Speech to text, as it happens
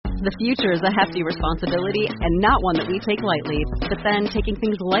The future is a hefty responsibility and not one that we take lightly. But then taking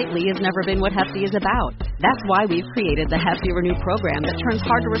things lightly has never been what Hefty is about. That's why we've created the Hefty Renew program that turns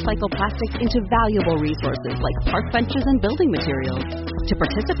hard-to-recycle plastics into valuable resources like park benches and building materials. To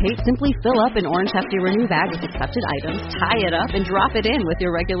participate, simply fill up an orange Hefty Renew bag with accepted items, tie it up, and drop it in with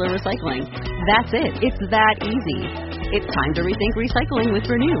your regular recycling. That's it. It's that easy. It's time to rethink recycling with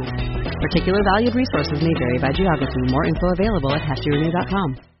Renew. Particular valued resources may vary by geography. More info available at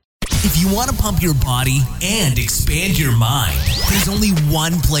heftyrenew.com. If you want to pump your body and expand your mind, there's only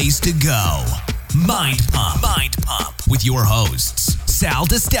one place to go. Mind Pump. Mind Pump. With your hosts, Sal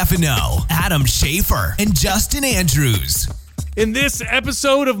DiStefano, Adam Schafer, and Justin Andrews. In this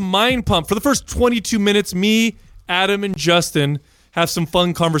episode of Mind Pump, for the first 22 minutes, me, Adam, and Justin have some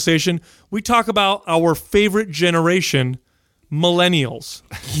fun conversation. We talk about our favorite generation, millennials.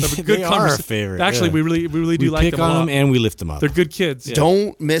 They are our favorite. Actually, yeah. we really do like them a lot. We pick on them and we lift them up. They're good kids. Yeah.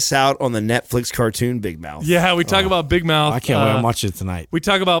 Don't miss out on the Netflix cartoon Big Mouth. Yeah, we talk about Big Mouth. I can't wait. I'm watching it tonight. We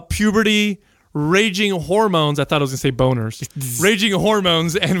talk about puberty, raging hormones. I thought I was going to say boners. Raging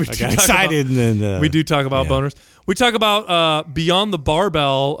hormones. And we got excited. We do talk about boners. We talk about Beyond the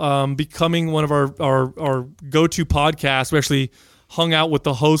Barbell becoming one of our go-to podcasts. We actually hung out with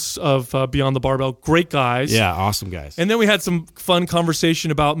the hosts of Beyond the Barbell. Great guys. Yeah, awesome guys. And then we had some fun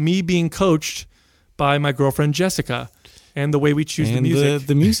conversation about me being coached by my girlfriend Jessica and the way we choose the music.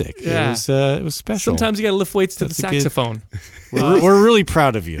 The music. Yeah. It was special. Sometimes you got to lift weights to the saxophone. We're really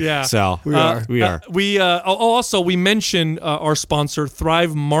proud of you, yeah. Sal. We are. We are. Also, we mentioned our sponsor,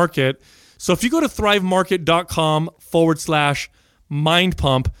 Thrive Market. So if you go to thrivemarket.com/Mind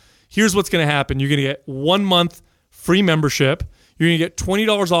Pump, here's what's going to happen. You're going to get 1 month free membership. You're going to get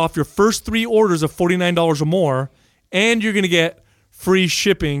 $20 off your first 3 orders of $49 or more, and you're going to get free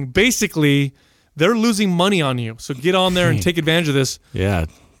shipping. Basically, they're losing money on you. So get on there and take advantage of this. Yeah.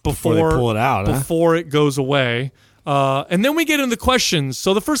 Before they pull it out. Before it goes away. And then we get into the questions.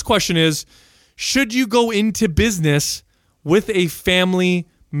 So the first question is, should you go into business with a family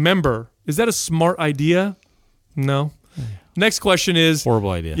member? Is that a smart idea? No. Next question is... Horrible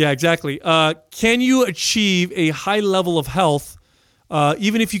idea. Yeah, exactly. Can you achieve a high level of health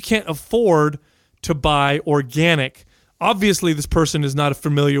even if you can't afford to buy organic? Obviously, this person is not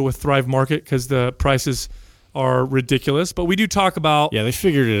familiar with Thrive Market because the prices are ridiculous. But we do talk about... Yeah, they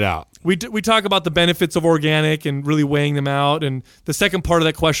figured it out. We talk about the benefits of organic and really weighing them out. And the second part of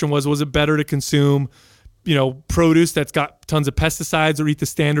that question was it better to consume, produce that's got tons of pesticides or eat the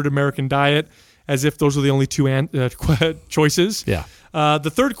standard American diet, as if those are the only two choices? Yeah.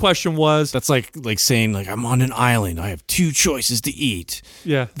 The third question was... That's like saying, I'm on an island. I have 2 choices to eat.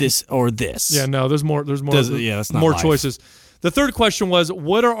 Yeah. This or this. Yeah, no, there's more. That's not more life. Choices. The third question was,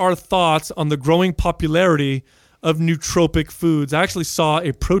 what are our thoughts on the growing popularity of nootropic foods? I actually saw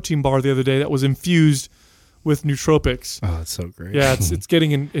a protein bar the other day that was infused with nootropics. Oh, that's so great. Yeah, it's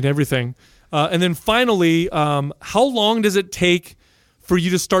getting in everything. And then finally, how long does it take for you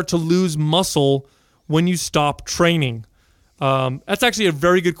to start to lose muscle when you stop training? That's actually a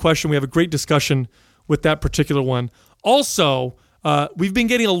very good question. We have a great discussion with that particular one. Also, we've been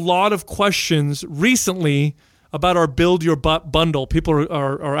getting a lot of questions recently about our Build Your Butt bundle. People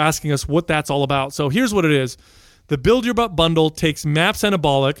are asking us what that's all about. So here's what it is. The Build Your Butt bundle takes MAPS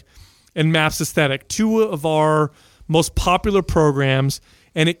Anabolic and MAPS Aesthetic, 2 of our most popular programs,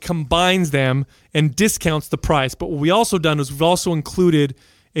 and it combines them and discounts the price. But what we also done is we've also included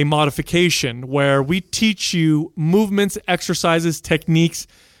a modification where we teach you movements, exercises, techniques,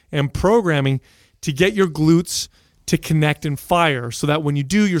 and programming to get your glutes to connect and fire so that when you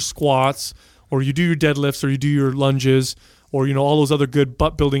do your squats or you do your deadlifts or you do your lunges or, all those other good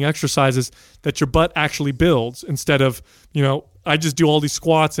butt building exercises, that your butt actually builds instead of, I just do all these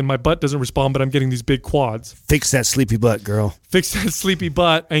squats and my butt doesn't respond, but I'm getting these big quads. Fix that sleepy butt, girl. Fix that sleepy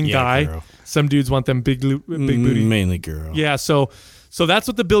butt and guy. Girl. Some dudes want them big booty. Mainly girl. Yeah, so that's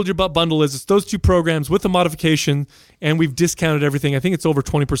what the Build Your Butt bundle is. It's those 2 programs with the modification, and we've discounted everything. I think it's over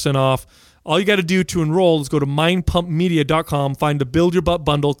 20% off. All you got to do to enroll is go to mindpumpmedia.com, find the Build Your Butt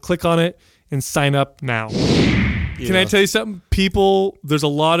bundle, click on it, and sign up now. Can I tell you something? People, there's a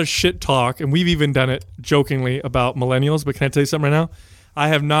lot of shit talk, and we've even done it jokingly about millennials, but can I tell you something right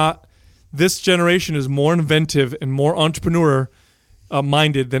now? This generation is more inventive and more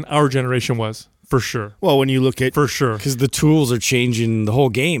entrepreneur-minded than our generation was, for sure. Well, when you look at... For sure. Because the tools are changing the whole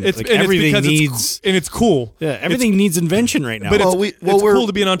game. Everything needs... And it's cool. Yeah, everything needs invention right now. But it's cool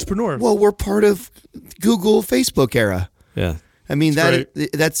to be an entrepreneur. Well, we're part of Google, Facebook era. Yeah. I mean,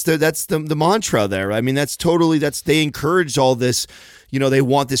 that's the mantra there. I mean, they encourage all this. They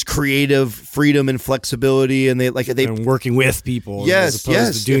want this creative freedom and flexibility, and they and working with people. Yes, as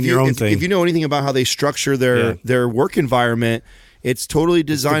opposed to doing your own thing. If you know anything about how they structure their work environment, it's totally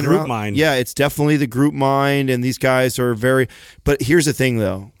designed the group around mind. Yeah, it's definitely the group mind, and these guys are very. But here's the thing,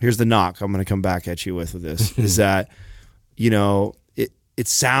 though. Here's the knock. I'm going to come back at you with this is that, it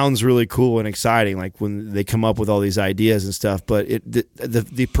sounds really cool and exciting, like when they come up with all these ideas and stuff. But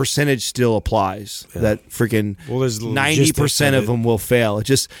the percentage still applies. Yeah. That freaking 90% of them will fail.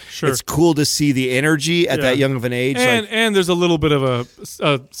 It's cool to see the energy at that young of an age. And there's a little bit of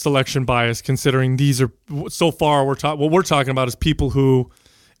a selection bias, considering these are so far what we're talking about is people who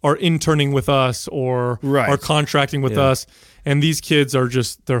are interning with us or are contracting with us, and these kids are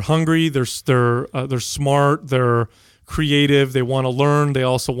they're hungry, they're smart, they're creative, they want to learn, they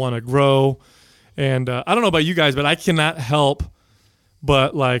also want to grow. And I don't know about you guys, but I cannot help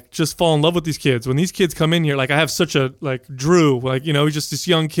but just fall in love with these kids. When these kids come in here, I have such a Drew, he's just this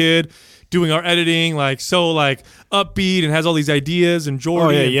young kid doing our editing, so upbeat and has all these ideas. And Jordan,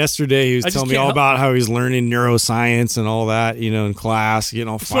 oh yeah, yesterday he was telling me all about how he's learning neuroscience and all that, in class, getting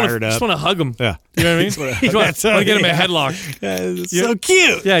all fired up. I just want to hug him. Yeah, you know what I mean. I want to get him a headlock. Yeah, it's so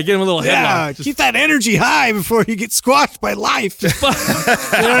cute. Yeah, get him a little headlock. Keep that energy high before you get squashed by life. You know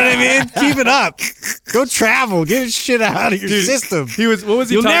what I mean? Keep it up. Go travel. Get shit out of your system.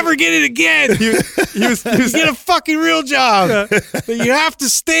 You'll never get it again. He was get a fucking real job that you have to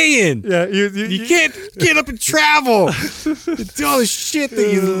stay in. Yeah, you can't get up and travel and do all the shit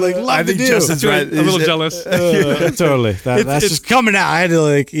that you love to do. Justin's right. I'm a little jealous. Totally. That's just coming out. I had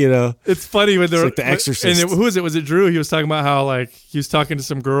to It's funny when they're like The Exorcist. And who was it? Was it Drew? He was talking about how he was talking to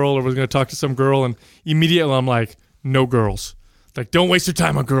some girl or was going to talk to some girl, and immediately I'm like, no girls. Don't waste your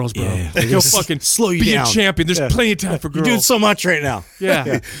time on girls, bro. You'll fucking slow you be down. a champion. There's plenty of time for girls. You're doing so much right now.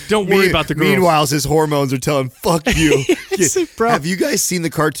 Yeah. Don't worry about the girls. Meanwhile, his hormones are telling fuck you. Bro. Have you guys seen the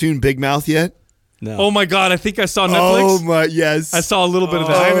cartoon Big Mouth yet? No. Oh my God! I think I saw Netflix. Oh my yes! I saw a little bit of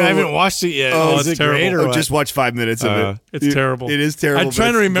that. I haven't watched it yet. It's it terrible. great or what? Just watch 5 minutes of it. It's terrible. It is terrible. I'm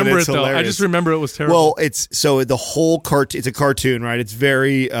trying to remember it though. Hilarious. I just remember it was terrible. Well, it's the whole cartoon. It's a cartoon, right? It's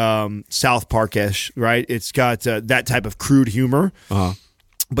very South Park-ish, right? It's got that type of crude humor,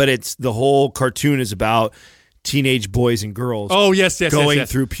 but the whole cartoon is about teenage boys and girls. Oh yes, going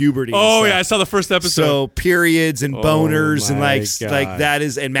through puberty. Oh yeah, I saw the first episode. So periods and boners and like that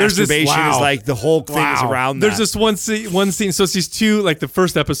is, and masturbation is the whole thing is around that. There's this one scene. So it's these two, the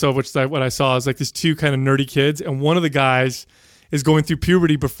first episode, which is what I saw, is these two kind of nerdy kids, and one of the guys is going through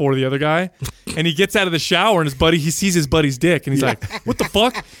puberty before the other guy, and he gets out of the shower and he sees his buddy's dick, and he's like, "What the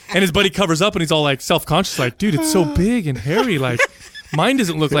fuck?" And his buddy covers up, and he's all self-conscious, dude, it's so big and hairy, mine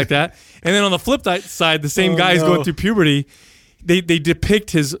doesn't look like that. And then on the flip side, the same guy is going through puberty. They depict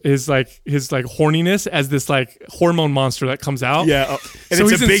his horniness as this hormone monster that comes out. Yeah, and so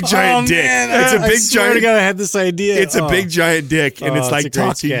it's a big giant dick. It's a big giant. I had this idea. It's a big giant dick, and it's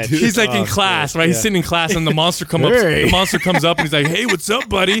talking. He's in class, right? Yeah. He's sitting in class, and the monster comes up. The monster comes up, and he's like, "Hey, what's up,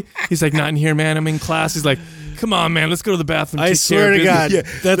 buddy?" He's like, "Not in here, man. I'm in class." He's like, "Come on, man. Let's go to the bathroom." I swear to God,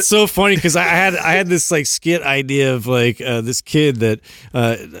 that's so funny because I had this skit idea of this kid that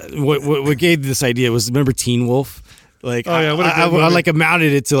what gave this idea was, remember Teen Wolf? I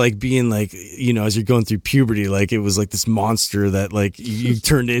amounted it to being as you're going through puberty, it was this monster that you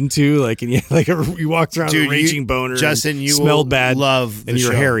turned into and you walked around with a raging boner. Justin, you smelled bad, and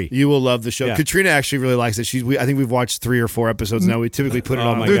you're hairy. You will love the show. Yeah. Katrina actually really likes it. I think we've watched 3 or 4 episodes now. We typically put it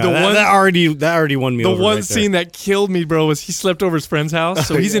on. Oh my God, that already won me. The over one right scene that killed me, bro, was he slept over his friend's house.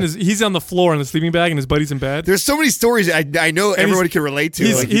 So he's on the floor in the sleeping bag, and his buddy's in bed. There's so many stories I know everybody can relate to.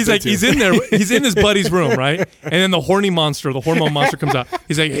 He's in there. He's in his buddy's room, right? And then the hormone monster comes out.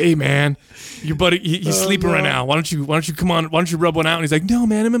 He's like, "Hey man, your buddy, he's sleeping right now. Why don't you come on? Why don't you rub one out?" And he's like, "No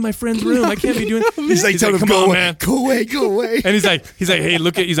man, I'm in my friend's room. I can't be doing." He's like, "Come on, man, go away." And he's like, "Hey,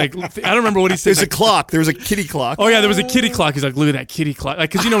 look at." He's like, "I don't remember what he said." There's a clock. There was a kitty clock. Oh yeah, there was a kitty clock. He's like, "Look at that kitty clock."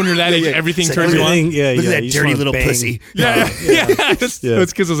 Because when you're that age, everything turns you on. Yeah, look at that dirty little pussy. Yeah. It's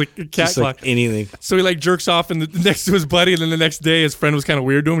because it was a cat clock. Anything. So he jerks off next to his buddy, and then the next day his friend was kind of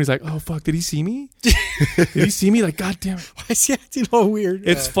weird to him. He's like, "Oh fuck, did he see me? Did he see me? God damn it." Why is he acting all weird?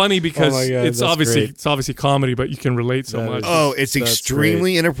 It's funny because God, it's obviously comedy, but you can relate so much. Oh, it's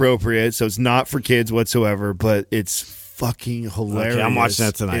extremely inappropriate, so it's not for kids whatsoever, but it's fucking hilarious. Okay, I'm watching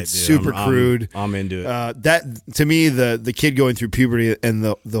that tonight. It's super crude. I'm into it. That to me, the kid going through puberty and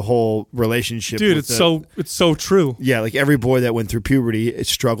the whole relationship. Dude, it's so true. Yeah, every boy that went through puberty, it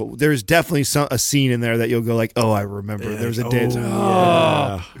struggled. There's definitely a scene in there that you'll go "Oh, I remember." There's a day.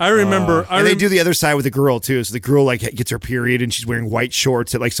 I I remember. And they do the other side with the girl too. So the girl like gets her period and she's wearing white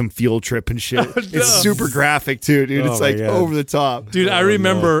shorts at like some field trip and shit. Oh, no. It's super graphic too, dude. It's like over the top. Dude, I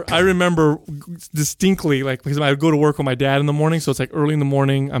remember distinctly, like, because I would go to work with my dad in the morning, so it's like early in the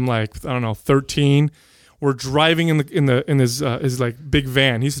morning. I'm like, I don't know, 13. We're driving in his like big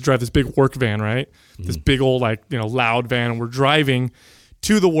van. He used to drive this big work van, right? This big old like loud van. And we're driving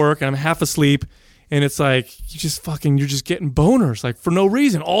to the work, and I'm half asleep. And it's like, you're just getting boners, like for no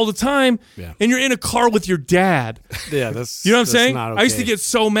reason all the time. Yeah. And you're in a car with your dad. Yeah, that's, you know what I'm saying? Not okay. I used to get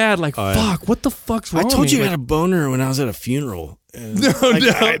so mad, like, fuck, what the fuck's wrong? I told you I had a boner when I was at a funeral. And no.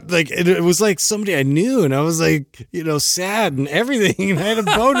 It was like somebody I knew, and I was like, sad and everything, and I had a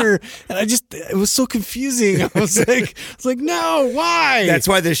boner, and it was so confusing. I was like, no, why? That's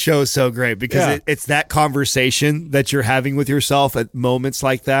why this show is so great, because it's that conversation that you're having with yourself at moments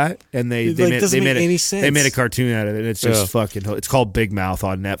like that, and they made a cartoon out of it. It's just fucking. It's called Big Mouth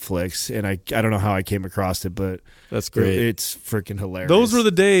on Netflix, and I don't know how I came across it, but that's great. It's freaking hilarious. Those were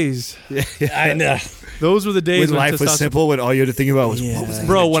the days. I know. Those were the days when life was simple, when all you had to think about was what was I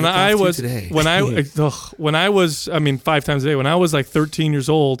bro. When I was 5 times a day. When I was like 13 years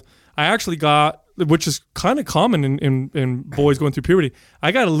old, I actually got, which is kind of common in boys going through puberty,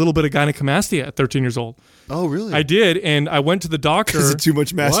 I got a little bit of gynecomastia at 13 years old. Oh, really? I did, and I went to the doctor. Is it too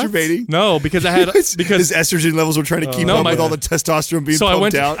much masturbating? What? No, because I had his estrogen levels were trying to keep up with all the testosterone being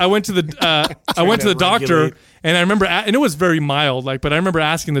pumped out. I went to the doctor, and I remember, and it was very mild, but I remember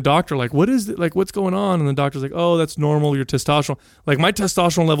asking the doctor, like, what is it, like, what's going on? And the doctor's like, oh, that's normal, your testosterone. Like, my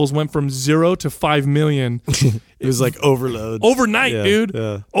testosterone levels went from 0 to 5 million. It was like overload. Overnight, dude.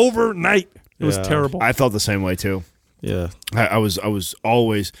 Yeah. Overnight. It was terrible. I felt the same way too. Yeah, I was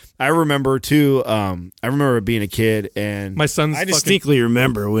always. I remember too. I remember being a kid, and my son's. I distinctly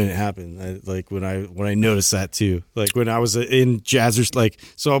remember when it happened. When I noticed that too. Like when I was in jazzercise.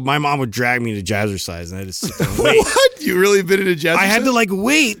 So my mom would drag me to jazzercise, and I just sit there and wait. What? You really been in a jazzercise? I had to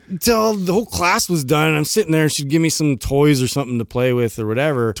wait until the whole class was done, and I'm sitting there, and she'd give me some toys or something to play with or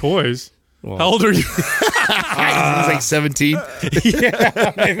whatever. Toys. Well, how old are you? He was like 17. Yeah,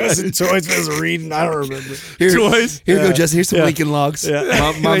 it wasn't toys. It was reading. I don't remember. Toys. Here you go, Jesse. Here's some Lincoln Logs.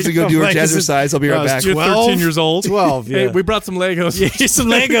 Yeah. Mom's gonna go do her jazzercise. I'll be right back. You're 13 years old. 12. Yeah. Hey, we brought some Legos. Yeah, some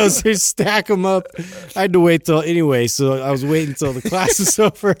Legos. Here, stack them up. I had to wait till anyway, so I was waiting until the class was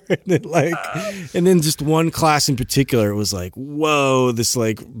over, and then just one class in particular was like, whoa, this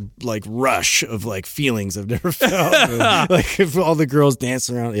like rush of feelings I've never felt. If all the girls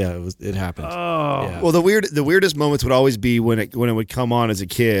dancing around. Yeah, it happened. Oh. Yeah. Well, the weirdest moments would always be when it would come on as a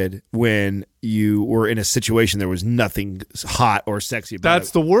kid, when you were in a situation there was nothing hot or sexy about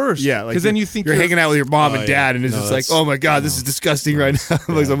That's the worst. Yeah, because then you think you're hanging out with your mom and dad, and it's just like, oh my god, this is disgusting right now.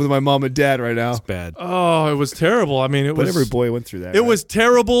 I'm like, I'm with my mom and dad right now. It's bad. Oh, it was terrible. I mean, but every boy went through that. It was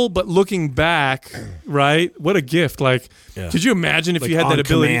terrible, but looking back, right? What a gift! Could you imagine if you had that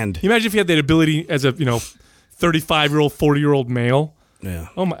ability? Command. You imagine if you had that ability as a 35-year-old, 40-year-old male. Yeah.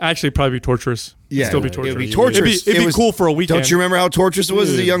 Oh my, actually, it'd probably be torturous. Yeah, it'd still be torturous. It'd be torturous. It'd be cool for a weekend. Don't you remember how torturous it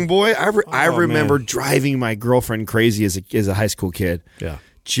was as a young boy? I remember driving my girlfriend crazy as a high school kid. Yeah.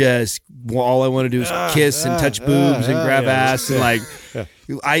 Just all I want to do is kiss and touch boobs and grab ass and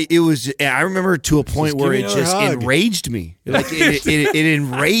I remember to a point where it just enraged me. It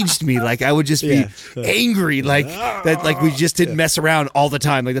enraged me. Like I would just be angry. That we just didn't mess around all the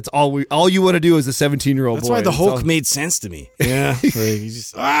time. Like that's all you want to do as a 17-year-old boy. That's why the Hulk made sense to me. Yeah.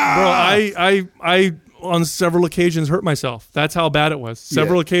 Bro, I on several occasions hurt myself. That's how bad it was.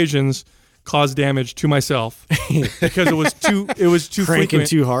 Several occasions caused damage to myself because it was too cranking frequent.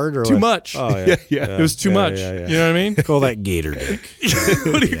 Too hard or too what? much. Oh yeah. It was too much. You know what I mean? Call that gator dick.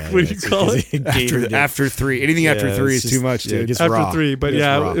 What do you call it? After 3. Anything after 3 is too much, dude. After 3, but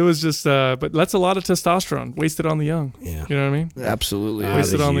it was just. But that's a lot of testosterone wasted on the young. Yeah. You know what I mean? Absolutely.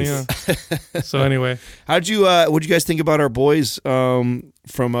 Wasted on the young. So anyway, what'd you guys think about our boys from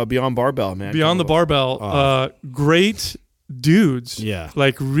Beyond Barbell, man? Beyond the Barbell, great dudes. Yeah.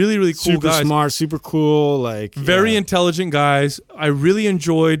 Really, really cool super guys. Super smart, super cool. Very intelligent guys. I really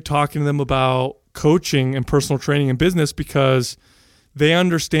enjoyed talking to them about coaching and personal training and business because they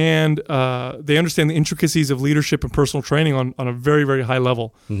understand the intricacies of leadership and personal training on a very, very high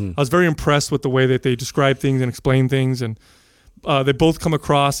level. Mm-hmm. I was very impressed with the way that they describe things and explain things, and they both come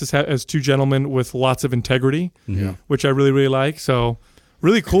across as two gentlemen with lots of integrity, which I really, really like. So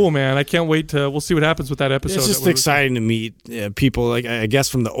really cool, man. I can't wait we'll see what happens with that episode. It's just exciting to meet people, like, I guess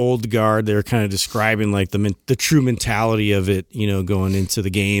from the old guard. They're kind of describing like the true mentality of it, going into the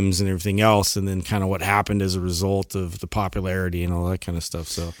games and everything else, and then kind of what happened as a result of the popularity and all that kind of stuff.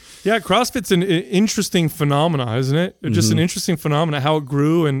 So yeah, CrossFit's an interesting phenomena, isn't it? Just an interesting phenomena, how it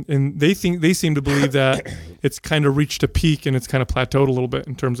grew, and they seem to believe that it's kind of reached a peak and it's kind of plateaued a little bit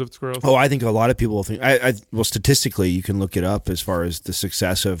in terms of its growth. Oh, I think a lot of people think. Well, statistically, you can look it up as far as the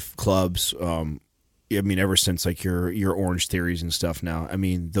success of clubs. Ever since like your Orange Theories and stuff. Now,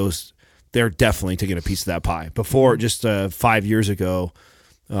 they're definitely taking a piece of that pie. Before, just 5 years ago,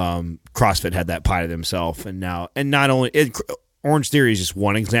 CrossFit had that pie to themselves, and not only Orange Theory is just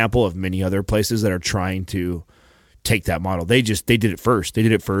one example of many other places that are trying to take that model. They did it first.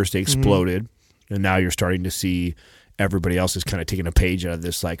 They exploded, and now you're starting to see everybody else is kind of taking a page out of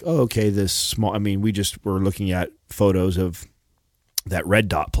this. Like, oh, okay, this small. We just were looking at photos of that Red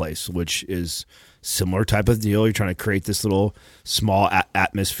Dot place, which is similar type of deal. You're trying to create this little small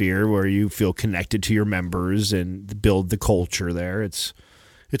atmosphere where you feel connected to your members and build the culture there. It's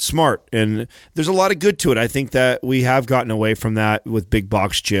smart, and there's a lot of good to it. I think that we have gotten away from that with big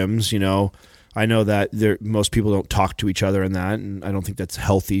box gyms. I know that most people don't talk to each other in that, and I don't think that's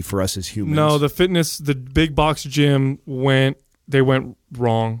healthy for us as humans. No, the big box gym went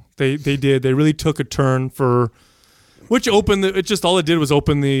wrong. They did. They really took a turn which opened all it did was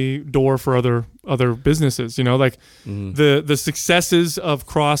open the door for other businesses. The successes of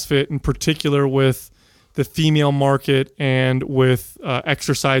CrossFit in particular with the female market and with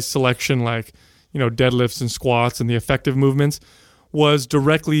exercise selection, like deadlifts and squats and the effective movements, was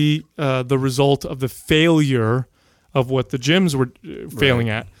directly the result of the failure of what the gyms were failing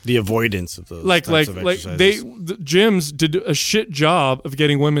at. The avoidance of those the exercises. Gyms did a shit job of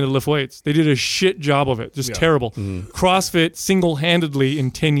getting women to lift weights. They did a shit job of it. Just terrible. CrossFit single-handedly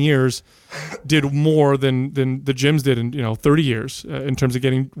in 10 years did more than the gyms did in 30 years in terms of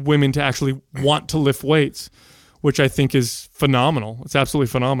getting women to actually want to lift weights, which I think is phenomenal. It's absolutely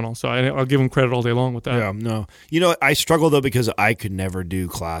phenomenal. So I'll give them credit all day long with that. Yeah, no. I struggle, though, because I could never do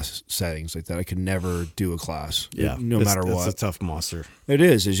class settings like that. I could never do a class, no matter what. It's a tough monster. It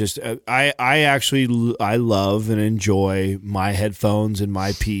is. It's just I love and enjoy my headphones and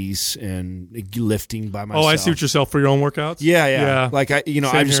my piece and lifting by myself. Oh, I suit yourself for your own workouts? Yeah. Like,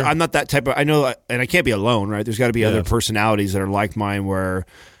 I'm not that type of – I know – and I can't be alone, right? There's got to be other personalities that are like mine where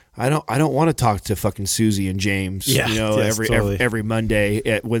 – I don't want to talk to fucking Susie and James, every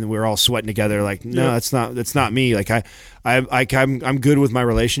Monday when we're all sweating together. Like, no, that's not me. Like I'm good with my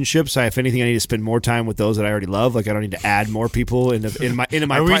relationships. If anything, I need to spend more time with those that I already love. Like, I don't need to add more people into my.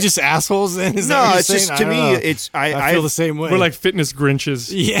 Are we just assholes then? No, it's just to me. It's I feel the same way. We're like fitness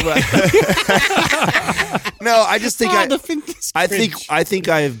Grinches. Yeah. No, I just think I think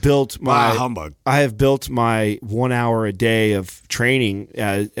I have built my humbug. I have built my 1 hour a day of training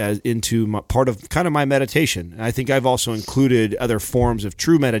as into part of kind of my meditation. And I think I've also included other forms of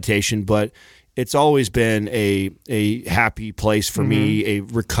true meditation, but it's always been a happy place for me, a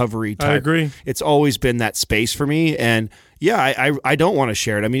recovery type. I agree. It's always been that space for me, and I don't want to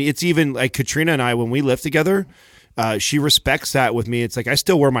share it. It's even like Katrina and I, when we live together. She respects that with me. It's like I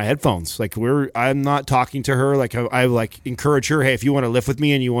still wear my headphones. Like I'm not talking to her. Like I like encourage her. Hey, if you want to lift with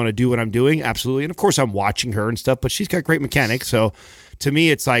me and you want to do what I'm doing, absolutely. And of course I'm watching her and stuff. But she's got great mechanics. So to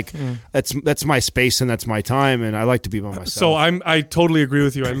me, it's like that's my space and that's my time, and I like to be by myself. So I totally agree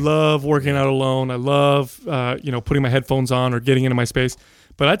with you. I love working out alone. I love putting my headphones on or getting into my space.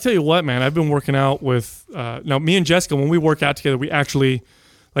 But I tell you what, man, I've been working out with now me and Jessica. When we work out together, we actually.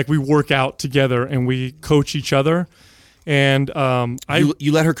 Like we work out together and we coach each other, and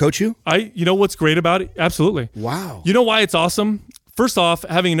you let her coach you? You know what's great about it? Absolutely. Wow. You know why it's awesome? First off,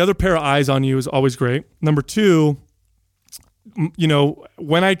 having another pair of eyes on you is always great. Number two,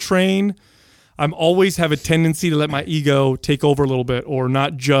 when I train, I'm always have a tendency to let my ego take over a little bit or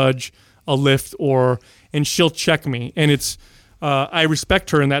not judge a lift and she'll check me, and it's. I respect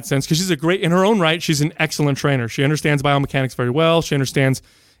her in that sense because she's in her own right, she's an excellent trainer. She understands biomechanics very well. She understands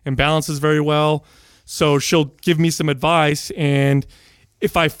imbalances very well. So she'll give me some advice. And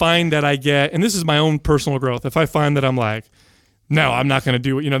if I find that and this is my own personal growth, if I find that I'm like, no, I'm not going to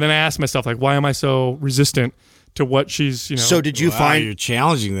do it, then I ask myself, like, why am I so resistant to what she's, So did you find you're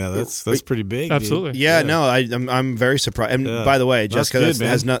challenging that? That's pretty big. Absolutely. Dude. Yeah, no, I'm very surprised. And by the way, Jessica, that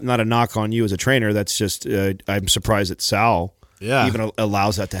has not a knock on you as a trainer. That's just I'm surprised that Sal even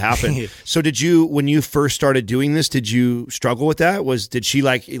allows that to happen. So did you, when you first started doing this, did you struggle with that? Did she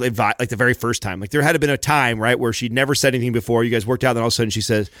like the very first time? Like there had been a time, right, where she'd never said anything before. You guys worked out, then all of a sudden she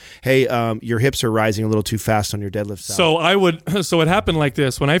says, "Hey, your hips are rising a little too fast on your deadlift side." So it happened like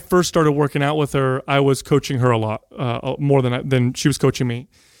this. When I first started working out with her, I was coaching her a lot, more than she was coaching me.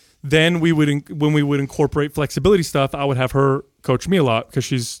 Then when we would incorporate flexibility stuff, I would have her coach me a lot because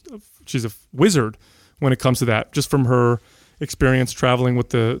she's a wizard when it comes to that, just from her experience traveling with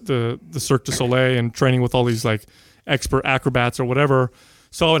the Cirque du Soleil and training with all these like expert acrobats or whatever.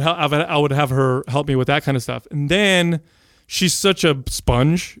 So I would have her help me with that kind of stuff. And then she's such a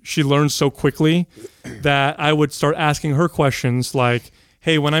sponge. She learns so quickly that I would start asking her questions like,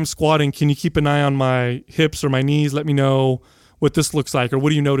 "Hey, when I'm squatting, can you keep an eye on my hips or my knees? Let me know what this looks like, or what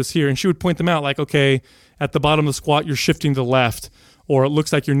do you notice here?" And she would point them out like, "Okay, at the bottom of the squat, you're shifting to the left, or it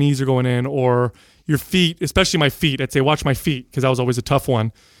looks like your knees are going in, or your feet," especially my feet. I'd say, "Watch my feet," because that was always a tough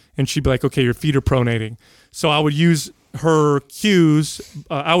one. And she'd be like, "Okay, your feet are pronating." So I would use her cues.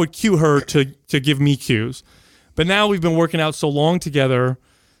 I would cue her to give me cues. But now we've been working out so long together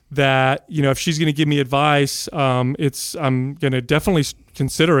that, if she's going to give me advice, I'm going to definitely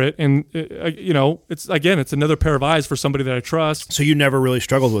consider it. And, it's another pair of eyes for somebody that I trust. So you never really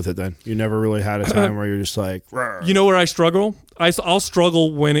struggled with it then? You never really had a time where you're just like, "Rawr." You know where I struggle? I'll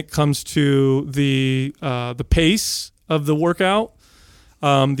struggle when it comes to the pace of the workout,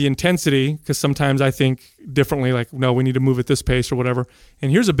 the intensity, because sometimes I think differently, like, no, we need to move at this pace or whatever.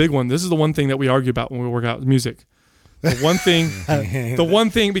 And here's a big one. This is the one thing that we argue about when we work out: music. The one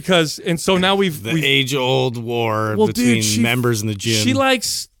thing, because, and so now we've age-old war between members in the gym. She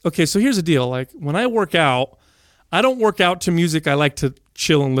likes, okay, so here's the deal. Like, when I work out, I don't work out to music I like to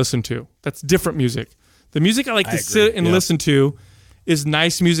chill and listen to. That's different music. The music I like to sit and listen to is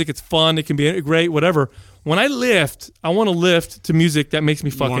nice music. It's fun. It can be great, whatever. When I lift, I want to lift to music that makes me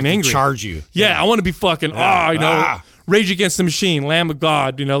fucking angry. Charge you. Yeah, I want to be fucking, Rage Against the Machine, Lamb of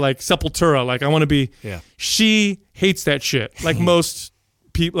God, like Sepultura. Like, I want to be. Yeah. She hates that shit. Like most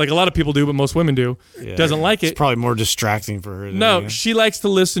people, like a lot of people do, but most women do. Yeah. Doesn't like it. It's probably more distracting for her. No, she likes to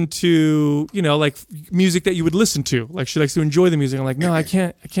listen to, like music that you would listen to. Like, she likes to enjoy the music. I'm like, no, I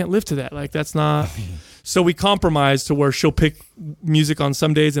can't live to that. Like, that's not. So we compromise to where she'll pick music on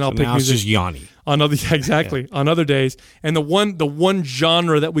some days, and I'll pick music. It's just Yanni. On other days. And the one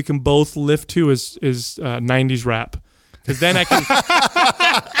genre that we can both lift to is 90s rap. Because then I can.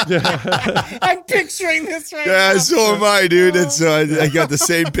 I'm picturing this right now. Yeah, so am I, dude. And I got the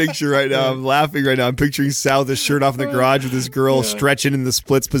same picture right now. I'm laughing right now. I'm picturing Sal with his shirt off in the garage with this girl stretching in the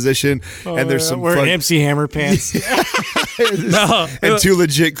splits position, and there's some wearing MC Hammer pants. And Too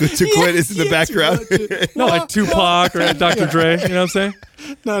Legit to Quit is in the background. No, like Tupac or Dr. Dre. You know what I'm saying?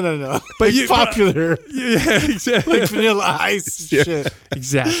 No. But you popular. Yeah, exactly. Like Vanilla Ice shit.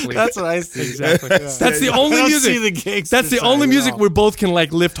 Exactly. That's what I see. Exactly. Yeah. That's the only music. That's the only music we both can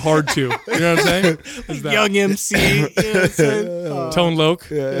like lift hard to. You know what I'm saying? Young MC. You know what I'm saying? Tone Loc.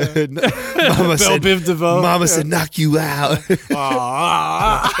 Yeah. Mama said, knock you out.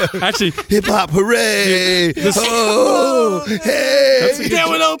 Actually, hip hop hooray. Hey. That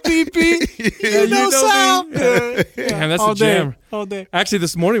with OPP. You know Sal. Man, that's a jam. All day. Actually,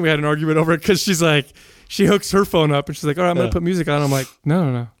 this morning we had an argument over it because she's like, she hooks her phone up and she's like, all right, I'm going to put music on. I'm like,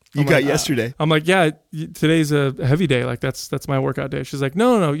 no. You got yesterday. I'm like, yeah, today's a heavy day. Like, that's my workout day. She's like,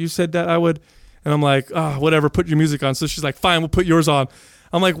 no, you said that I would. And I'm like, whatever, put your music on. So she's like, fine, we'll put yours on.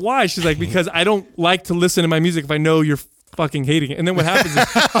 I'm like, why? She's like, because I don't like to listen to my music if I know you're fucking hating it. And then what happens is,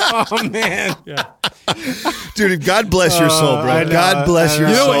 oh man, yeah, dude, God bless your soul, bro. God bless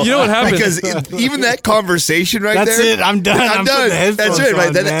your soul. You know what happens? Because even that conversation right that's there. That's it. I'm done. I'm done. That's it,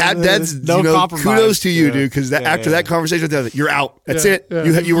 right? That's no compromise. Kudos to you, dude. Because after that conversation, you're out. That's it.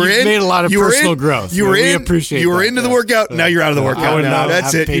 Yeah. You were in. Made a lot of personal growth. You were in. We appreciate. You were into the workout. Now you're out of the workout.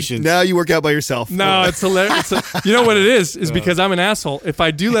 That's it. Patience. Now you work out by yourself. No, it's hilarious. You know what it is because I'm an asshole. If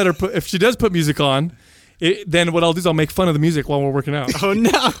I do let her if she does put music on. Then what I'll do is I'll make fun of the music while we're working out. Oh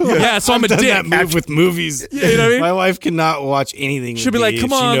no! Yeah, so I'm a dick. That move with movies. Yeah, you know what I mean? My wife cannot watch anything. She'll be like,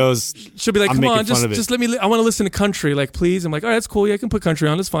 "Come on." She knows. She'll be like, "Come on, just let me. I want to listen to country, like please." I'm like, "All right, that's cool. Yeah, I can put country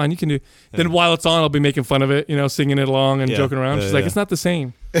on. That's fine. You can do." Then while it's on, I'll be making fun of it, singing it along and joking around. She's like, "It's not the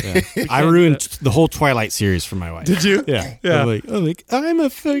same." I ruined the whole Twilight series for my wife. Did you? Yeah. Yeah. I'm like, I'm a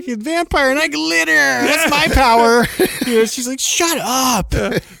fucking vampire and I glitter. That's my power. She's like, shut up.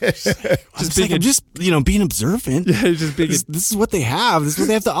 I'm just being observant. Yeah, just being. This is what they have. This is what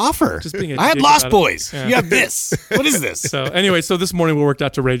they have to offer. Just being. I had Lost Boys. Yeah. You have this. What is this? So anyway, this morning we worked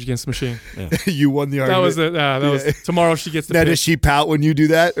out to Rage Against the Machine. Yeah. You won the argument. That was tomorrow. She gets the. Now, does she pout when you do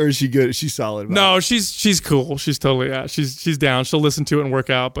that, or is she good? Is she solid? No, she's cool. She's totally she's down. She'll listen to it and work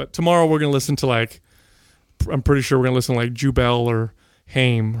out. But tomorrow we're gonna listen to I'm pretty sure we're gonna listen to Jubel or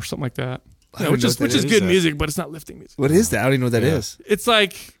Haim or something like that. Yeah, which is good music, but it's not lifting music. What is that? I don't even know what that is. It's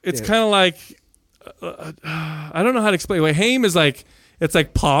kind of like I don't know how to explain. Haim is it's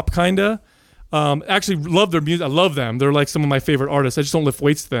pop kind of. Actually, love their music. I love them. They're some of my favorite artists. I just don't lift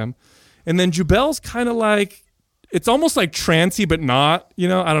weights to them. And then Jubel's kind of it's almost trancey, but not. I don't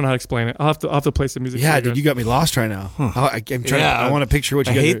know how to explain it. I'll have to play some music. Yeah, dude, you got me lost right now. I'm trying. I want to picture what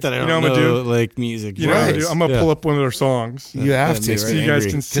you guys. I hate that I don't know music. I'm gonna pull up one of their songs. You have to, so you guys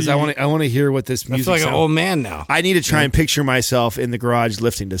can see. Because I want to hear what this music. I feel like an old man now. I need to try and picture myself in the garage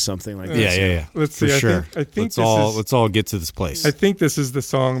lifting to something like this. Yeah. Let's see. For sure. I think let's all get to this place. I think this is the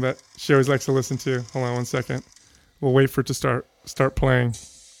song that she always likes to listen to. Hold on one second. We'll wait for it to start playing.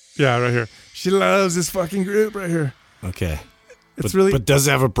 Yeah, right here. She loves this fucking group right here. Okay. But does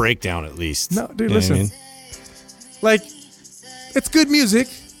it have a breakdown at least? No, dude, listen. It's good music.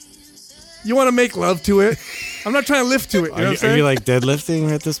 You want to make love to it. I'm not trying to lift to it. You know what I'm saying? Are you deadlifting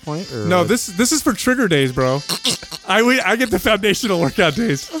at this point? Or no, this is for trigger days, bro. I get the foundational workout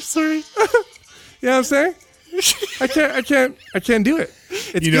days. I'm sorry. You know what I'm saying? I can't do it.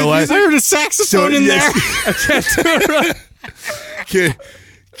 It's you know what? I heard a saxophone in there. I can't do it.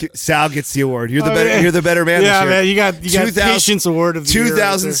 Sal gets the award. You're the better. You're the better man. Yeah, this year. man. You got Patience Award of the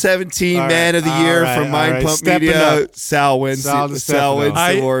 2017 year. Man of the Year from Mind Pump Media. Sal wins. Sal wins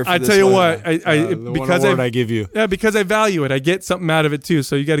the award. I tell you what, because I give you. Yeah, because I value it. I get something out of it too.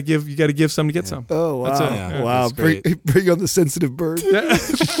 So you got to give some to get some. Oh wow, wow! Bring on the sensitive bird. Yeah.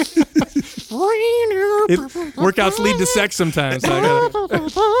 Workouts lead to sex sometimes.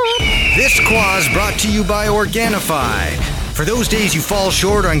 This Quaz brought to you by Organifi. For those days you fall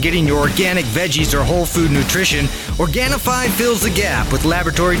short on getting your organic veggies or whole food nutrition, Organifi fills the gap with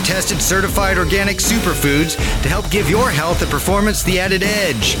laboratory-tested certified organic superfoods to help give your health and performance the added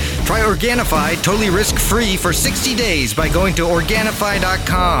edge. Try Organifi totally risk-free for 60 days by going to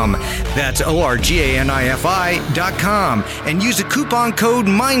Organifi.com. That's ORGANIFI.com. And use the coupon code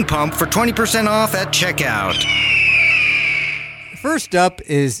MINDPUMP for 20% off at checkout. First up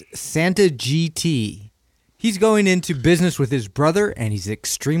is Santa GT. He's going into business with his brother, and he's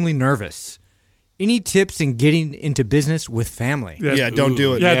extremely nervous. Any tips in getting into business with family? Yeah, don't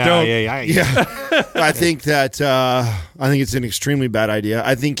do it. Don't. Yeah. I think it's an extremely bad idea.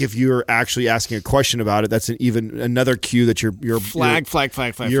 I think if you're actually asking a question about it, that's another cue that you're flag.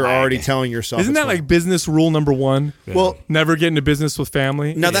 You're already telling yourself. Isn't that business rule number 1? Yeah. Well, never get into business with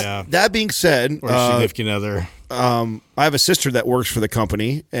family. Now that being said, or significant other. I have a sister that works for the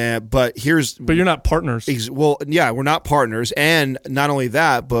company, but you're not partners. Well, yeah, we're not partners, and not only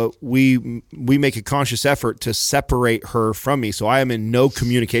that, but we make a conscious effort to separate her from me. So I am in no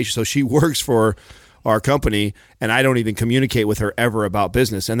communication. So she works for our company, and I don't even communicate with her ever about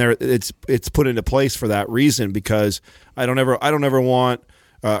business. And it's put into place for that reason, because I don't ever want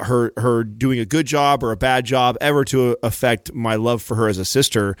her doing a good job or a bad job ever to affect my love for her as a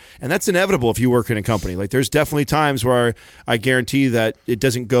sister. And that's inevitable if you work in a company. There's definitely times where I guarantee that it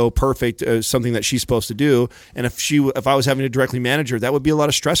doesn't go perfect, something that she's supposed to do. And if I was having to directly manage her, that would be a lot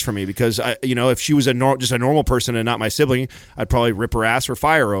of stress for me, because if she was just a normal person and not my sibling, I'd probably rip her ass or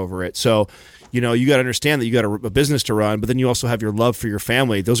fire her over it. So you got to understand that you got a business to run, but then you also have your love for your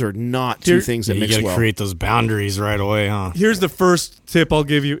family. Those are not two things that mix well. You got to create those boundaries right away, huh? Here's the first tip I'll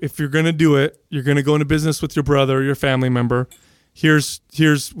give you. If you're going to do it, you're going to go into business with your brother or your family member. Here's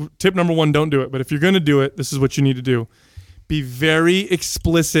tip number 1, don't do it. But if you're going to do it, this is what you need to do. Be very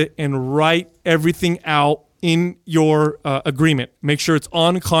explicit and write everything out in your agreement. Make sure it's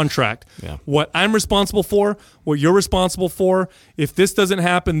on contract. Yeah. What I'm responsible for, what you're responsible for. If this doesn't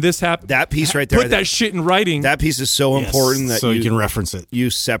happen, this happens. That piece right there. Put that shit in writing. That piece is so important that you can reference it. You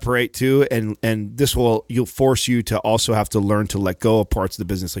separate too, and this you'll force you to also have to learn to let go of parts of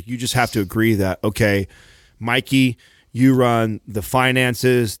the business. You just have to agree that, okay, Mikey, you run the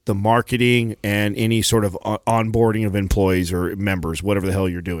finances, the marketing, and any sort of onboarding of employees or members, whatever the hell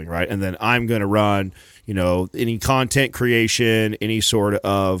you're doing, right? And then I'm going to run, any content creation, any sort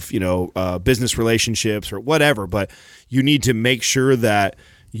of, business relationships or whatever. But you need to make sure that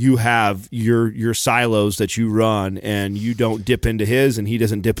you have your silos that you run, and you don't dip into his and he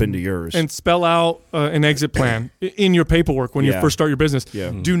doesn't dip into yours. And spell out an exit plan in your paperwork when you first start your business.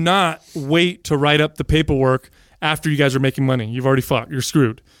 Do not wait to write up the paperwork after you guys are making money. You've already fucked. You're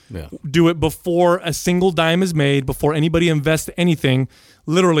screwed. Do it before a single dime is made, before anybody invests anything.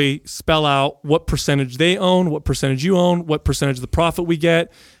 Literally spell out what percentage they own, what percentage you own, what percentage of the profit we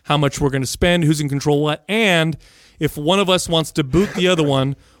get, how much we're going to spend, who's in control of what, and if one of us wants to boot the other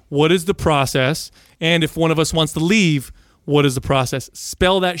one, what is the process? And if one of us wants to leave, what is the process?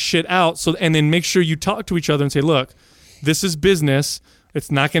 Spell that shit out, and then make sure you talk to each other and say, look, this is business.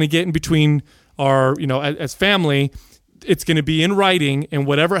 It's not going to get in between our, as family. It's going to be in writing, and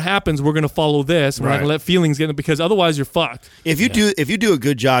whatever happens, we're going to follow this. We're not going to let feelings get in, because otherwise you're fucked. If you do a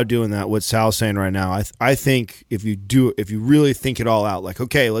good job doing that, what Sal's saying right now, I think if you really think it all out, like,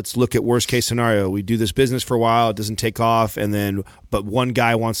 okay, let's look at worst case scenario. We do this business for a while, it doesn't take off, but one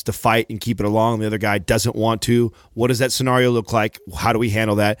guy wants to fight and keep it along, the other guy doesn't want to. What does that scenario look like? How do we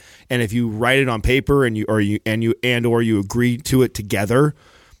handle that? And if you write it on paper and you agree to it together,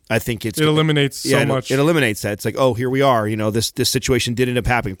 I think it eliminates so much. It eliminates that. It's like, oh, here we are. This situation did end up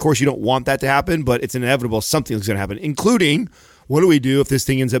happening. Of course, you don't want that to happen, but it's inevitable. Something's going to happen, including what do we do if this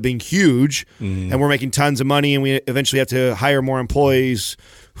thing ends up being huge and we're making tons of money and we eventually have to hire more employees?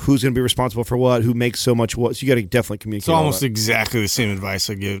 Who's going to be responsible for what? Who makes so much what? So you got to definitely communicate. It's almost exactly the same advice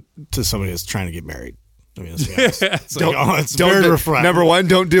I give to somebody that's trying to get married. I mean, it's very refreshing. Number one,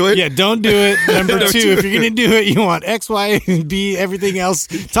 don't do it. Yeah, don't do it. Number two, if you're going to do it, you want X, Y, and B, everything else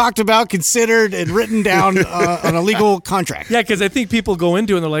talked about, considered, and written down on a legal contract. Yeah, because I think people go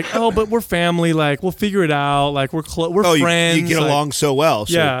into it and they're like, oh, but we're family. Like, we'll figure it out. Like, we're friends. You get along so well.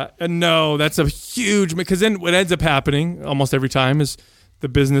 So. Yeah, and no, that's a huge, because then what ends up happening almost every time is the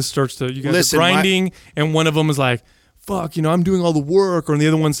business starts to, you guys are grinding, and one of them is like, fuck, I'm doing all the work, or the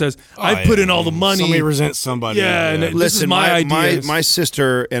other one says, I put in all the money. Somebody resents somebody. Yeah, and this is my idea. My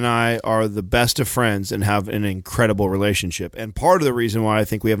sister and I are the best of friends and have an incredible relationship. And part of the reason why I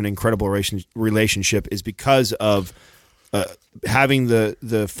think we have an incredible relationship is because of having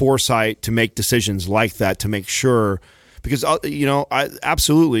the foresight to make decisions like that, to make sure, because Sal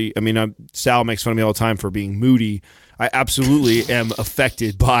makes fun of me all the time for being moody. I absolutely am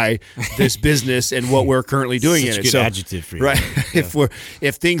affected by this business and what we're currently doing in it. Good adjective for you. Right. Yeah.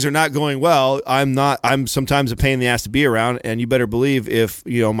 If things are not going well, I'm sometimes a pain in the ass to be around. And you better believe if,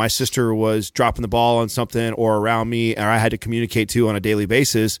 my sister was dropping the ball on something or around me, or I had to communicate to on a daily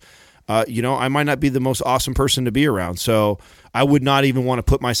basis, I might not be the most awesome person to be around. So I would not even want to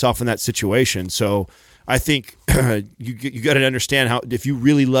put myself in that situation. So I think you got to understand how, if you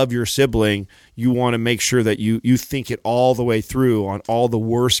really love your sibling, you want to make sure that you think it all the way through on all the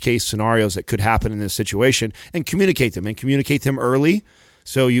worst case scenarios that could happen in this situation, and communicate them early,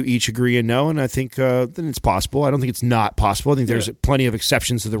 so you each agree and know. And I think then it's possible. I don't think it's not possible. I think there's plenty of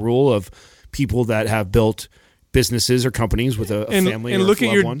exceptions to the rule of people that have built businesses or companies with a family and or look a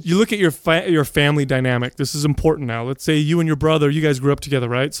loved one. You look at your family dynamic. This is important now. Let's say you and your brother, you guys grew up together,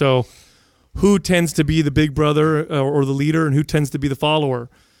 right? So who tends to be the big brother or the leader, and who tends to be the follower?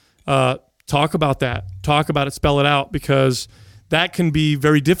 Talk about that. Talk about it. Spell it out, because that can be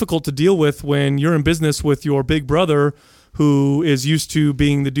very difficult to deal with when you're in business with your big brother, who is used to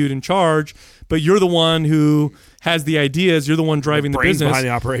being the dude in charge, but you're the one who has the ideas. You're the one driving the business behind the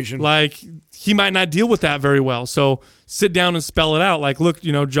operation. Like, he might not deal with that very well. So sit down and spell it out. Like, look,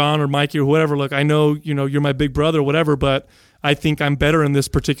 John or Mikey or whatever. Look, I know, you're my big brother or whatever, but I think I'm better in this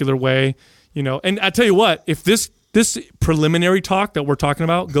particular way. And I tell you what, if this preliminary talk that we're talking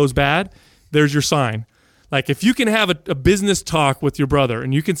about goes bad, there's your sign. Like, if you can have a business talk with your brother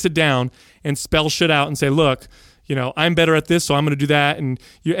and you can sit down and spell shit out and say, look, I'm better at this, so I'm going to do that, and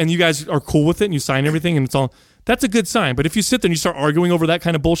you guys are cool with it and you sign everything and it's all, that's a good sign. But if you sit there and you start arguing over that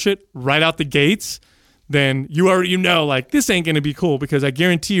kind of bullshit right out the gates, then you already like, this ain't going to be cool, because I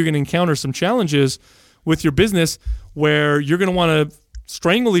guarantee you're going to encounter some challenges with your business where you're going to want to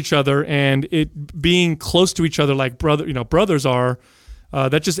strangle each other, and it being close to each other like brothers are,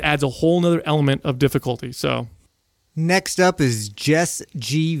 that just adds a whole nother element of difficulty. So next up is Jess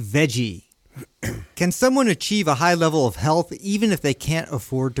G. Veggie. Can someone achieve a high level of health even if they can't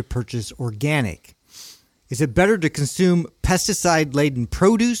afford to purchase organic? Is it better to consume pesticide-laden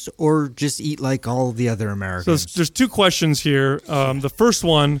produce or just eat like all the other Americans? So there's two questions here. The first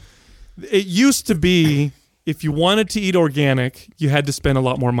one, it used to be, if you wanted to eat organic, you had to spend a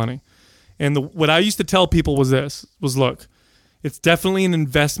lot more money. And what I used to tell people was look, it's definitely an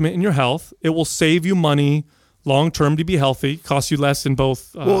investment in your health. It will save you money long term to be healthy. Costs you less in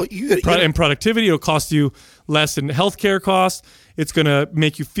both in productivity. It'll cost you less in healthcare costs. It's going to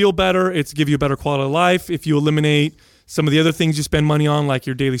make you feel better. It's give you a better quality of life. If you eliminate some of the other things you spend money on, like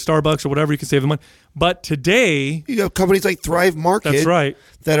your daily Starbucks or whatever, you can save the money. But today, you have companies like Thrive Market, that's right,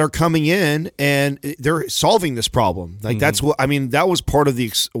 that are coming in and they're solving this problem. Like that's what I mean. That was part of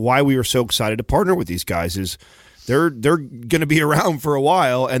the why we were so excited to partner with these guys. Is they're going to be around for a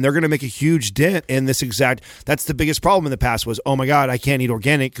while and they're going to make a huge dent in this exact. That's the biggest problem in the past was, oh my God, I can't eat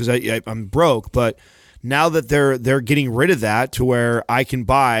organic because I'm broke, but. Now that they're getting rid of that to where I can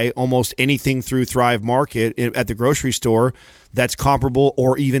buy almost anything through Thrive Market at the grocery store that's comparable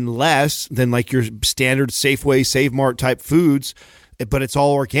or even less than like your standard Safeway, Save Mart type foods, but it's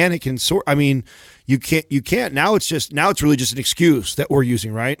all organic and you can't now it's really just an excuse that we're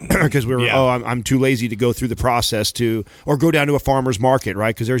using, right? Because I'm too lazy to go through the process or go down to a farmer's market,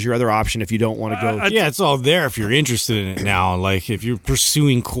 right? Because there's your other option if you don't want to go. It's all there if you're interested in it now, like if you're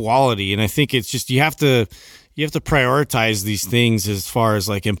pursuing quality. And I think it's just you have to prioritize these things as far as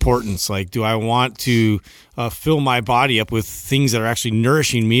like importance. Like, do I want to fill my body up with things that are actually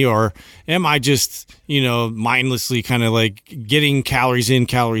nourishing me, or am I just mindlessly kind of like getting calories in,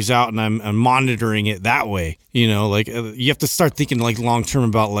 calories out, and I'm monitoring it that way? Like you have to start thinking like long term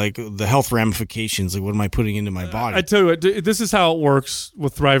about like the health ramifications. Like, what am I putting into my body? I tell you what, this is how it works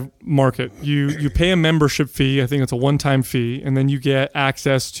with Thrive Market. You pay a membership fee. I think it's a one-time fee, and then you get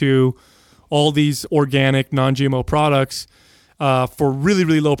access to all these organic, non-GMO products for really,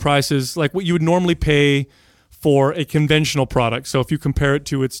 really low prices, like what you would normally pay for a conventional product. So if you compare it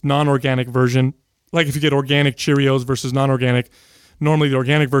to its non-organic version, like if you get organic Cheerios versus non-organic, normally the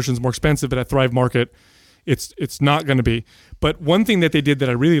organic version is more expensive, but at Thrive Market, it's not going to be. But one thing that they did that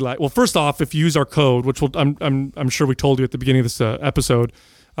I really like, well, first off, if you use our code, which I'm sure we told you at the beginning of this episode,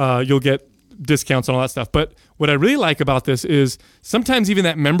 you'll get discounts on all that stuff. But what I really like about this is sometimes even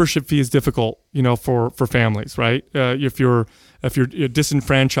that membership fee is difficult, for families, right? If you're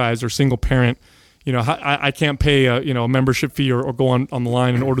disenfranchised or single parent, I can't pay a membership fee or go on the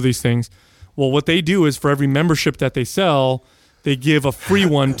line and order these things. Well, what they do is for every membership that they sell, they give a free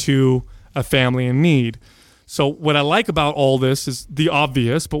one to a family in need. So what I like about all this is the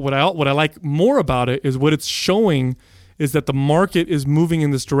obvious, but what I like more about it is what it's showing is that the market is moving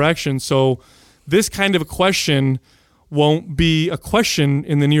in this direction. So this kind of a question won't be a question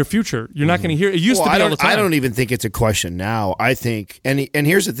in the near future. You're not going to hear it. It used to be all the time. I don't even think it's a question now. I think, and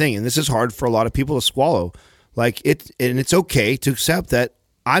here's the thing, and this is hard for a lot of people to swallow. Like it's okay to accept that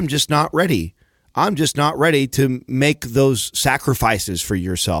I'm just not ready. I'm just not ready to make those sacrifices for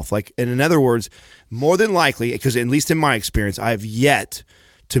yourself. Like, and in other words, more than likely, because at least in my experience, I have yet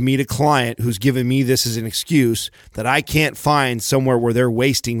to meet a client who's given me this as an excuse that I can't find somewhere where they're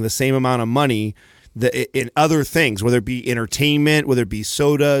wasting the same amount of money in other things, whether it be entertainment, whether it be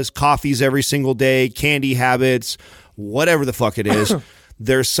sodas, coffees every single day, candy habits, whatever the fuck it is.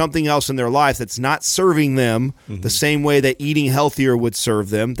 There's something else in their life that's not serving them the same way that eating healthier would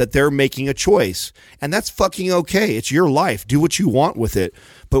serve them, that they're making a choice. And that's fucking okay. It's your life. Do what you want with it.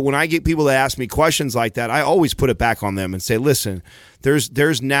 But when I get people that ask me questions like that, I always put it back on them and say, listen,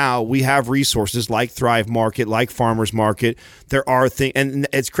 there's now, we have resources like Thrive Market, like Farmers Market. There are things, and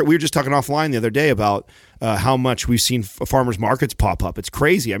we were just talking offline the other day about how much we've seen farmers markets pop up. It's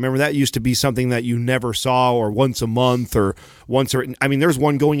crazy. I remember that used to be something that you never saw, or once a month, or there's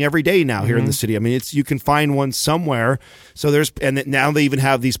one going every day now here in the city. I mean, you can find one somewhere. So and now they even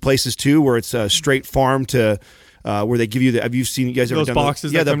have these places too where it's a straight farm to where they give you have you guys ever those done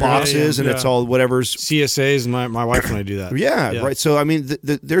boxes? The boxes, and it's all whatever's CSAs. My wife and I do that. Yeah, right. So I mean,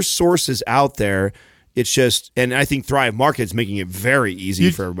 there's sources out there. It's just, and I think Thrive Market is making it very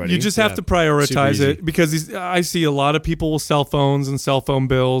easy for everybody. You just have to prioritize it, because I see a lot of people with cell phones and cell phone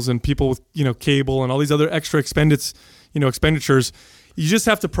bills, and people with cable and all these other extra expenditures. You just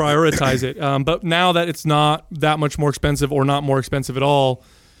have to prioritize it. But now that it's not that much more expensive, or not more expensive at all,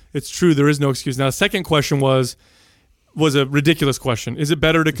 it's true, there is no excuse. Now, the second question was a ridiculous question. Is it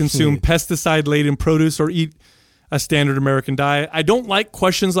better to consume pesticide-laden produce or eat a standard American diet? I don't like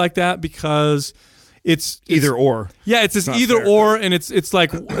questions like that, because it's either or. Yeah, it's either fair. Or, and it's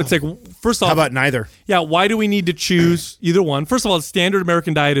like first off, how about neither? Yeah, why do we need to choose either one? First of all, the standard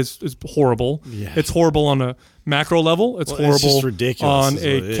American diet is horrible. Yeah. It's horrible on a macro level. It's horrible on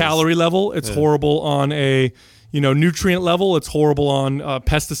a calorie level. It's horrible on a nutrient level. It's horrible on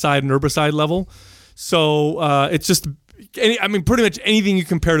pesticide and herbicide level. So it's just, pretty much anything you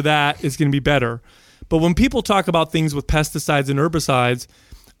compare to that is going to be better. But when people talk about things with pesticides and herbicides,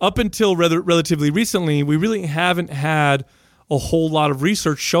 up until relatively recently, we really haven't had a whole lot of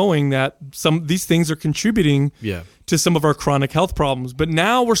research showing that these things are contributing to some of our chronic health problems. But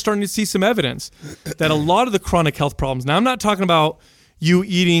now we're starting to see some evidence that a lot of the chronic health problems, now I'm not talking about you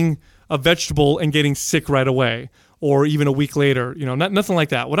eating a vegetable and getting sick right away or even a week later, nothing like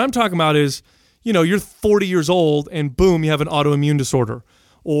that. What I'm talking about is, you're 40 years old and boom, you have an autoimmune disorder,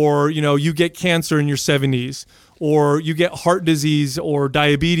 or, you get cancer in your 70s, or you get heart disease or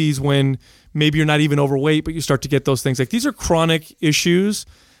diabetes when maybe you're not even overweight, but you start to get those things. Like, these are chronic issues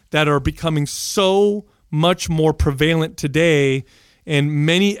that are becoming so much more prevalent today, and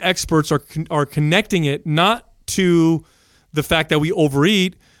many experts are connecting it not to the fact that we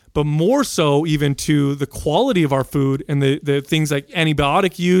overeat, but more so even to the quality of our food and the things like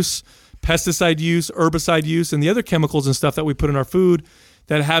antibiotic use, pesticide use, herbicide use, and the other chemicals and stuff that we put in our food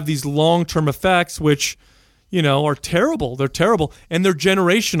that have these long-term effects, which, are terrible. They're terrible, and they're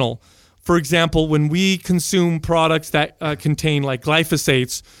generational. For example, when we consume products that contain like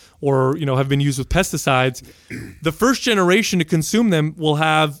glyphosates or, have been used with pesticides, the first generation to consume them will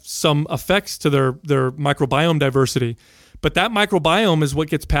have some effects to their microbiome diversity. But that microbiome is what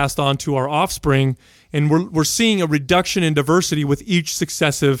gets passed on to our offspring, and we're seeing a reduction in diversity with each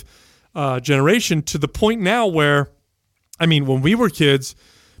successive generation, to the point now where, when we were kids,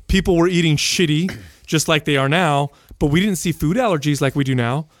 people were eating shitty just like they are now, but we didn't see food allergies like we do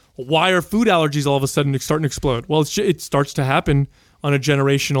now. Why are food allergies all of a sudden starting to explode? Well, it starts to happen on a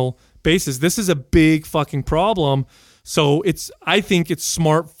generational basis. This is a big fucking problem. So I think it's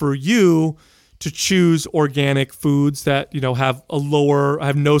smart for you to choose organic foods that,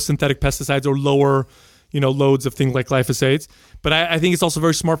 have no synthetic pesticides or lower, loads of things like glyphosates. But I think it's also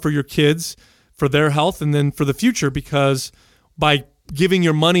very smart for your kids, for their health, and then for the future, because by giving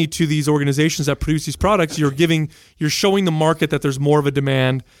your money to these organizations that produce these products, you're showing the market that there's more of a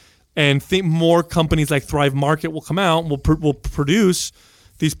demand, and more companies like Thrive Market will come out and will produce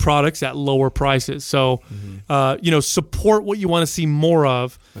these products at lower prices. So, support what you want to see more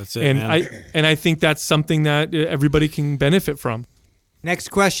of. That's it, and I think that's something that everybody can benefit from. Next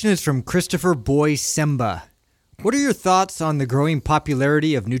question is from Christopher Boy Semba. What are your thoughts on the growing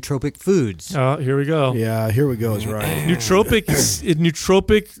popularity of nootropic foods? Here we go. Yeah, here we go is right.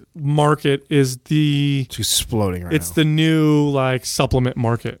 Nootropic market is it's exploding right now. It's the new supplement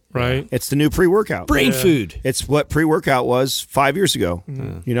market, right? It's the new pre-workout. Brain food. It's what pre-workout was 5 years ago.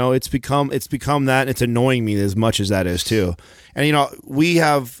 Mm-hmm. It's become that. It's annoying me as much as that is too. And we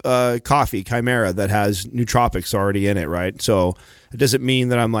have coffee, Chimera, that has nootropics already in it, right? So it doesn't mean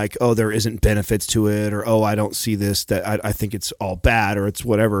that I'm like, oh, there isn't benefits to it, or oh, I don't see this, that I think it's all bad, or it's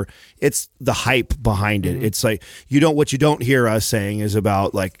whatever. It's the hype behind it. Mm-hmm. It's like what you don't hear us saying is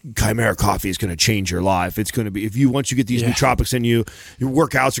about like Chimera coffee is going to change your life. It's going to be once you get these nootropics in you, your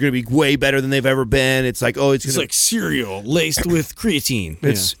workouts are going to be way better than they've ever been. It's like it's like cereal laced with creatine.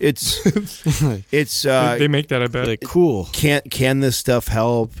 It's they make that, I bet. Like, cool. Can this stuff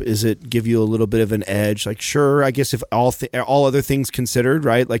help? Is it give you a little bit of an edge? Like, sure, I guess if all other things considered,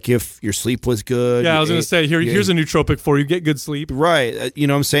 right? Like if your sleep was good. Yeah, I was going to say, here's a nootropic for you. Get good sleep. Right. You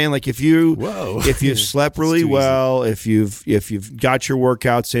know what I'm saying? Like if you've slept really well, if you've got your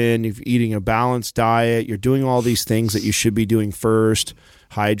workouts in, if you're eating a balanced diet, you're doing all these things that you should be doing first,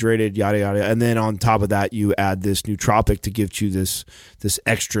 hydrated, yada, yada. And then on top of that, you add this nootropic to give you this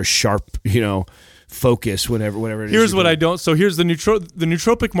extra sharp, focus whenever it is. Here's what I don't. So here's the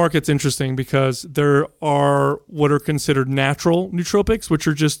nootropic market's interesting because there are what are considered natural nootropics, which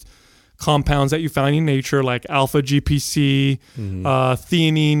are just compounds that you find in nature, like alpha GPC.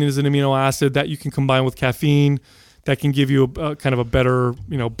 Theanine is an amino acid that you can combine with caffeine that can give you a kind of a better,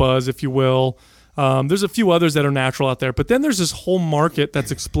 buzz, if you will. There's a few others that are natural out there, but then there's this whole market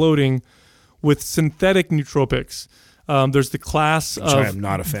that's exploding with synthetic nootropics. There's the class which I am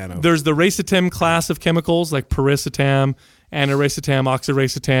not a fan of. There's the racetam class of chemicals like piracetam, aniracetam,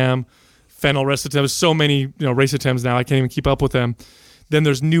 oxiracetam, phenylracetam. There's so many racetams now, I can't even keep up with them. Then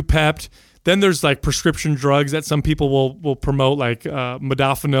there's Noopept. Then there's like prescription drugs that some people will promote, like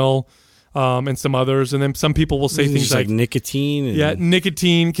modafinil and some others. And then some people will say things like nicotine.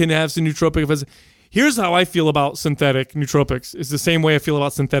 Nicotine can have some nootropic effects. Here's how I feel about synthetic nootropics. It's the same way I feel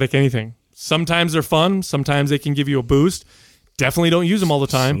about synthetic anything. Sometimes they're fun. Sometimes they can give you a boost. Definitely don't use them all the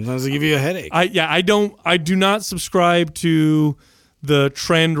time. Sometimes they give you a headache. I do not subscribe to the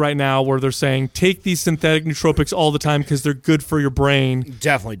trend right now where they're saying take these synthetic nootropics all the time because they're good for your brain.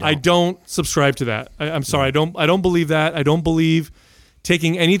 Definitely don't. I don't subscribe to that. I'm sorry. I don't believe that. I don't believe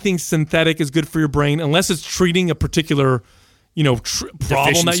taking anything synthetic is good for your brain unless it's treating a particular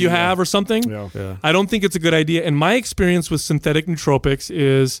problem that you have or something. Yeah. I don't think it's a good idea. And my experience with synthetic nootropics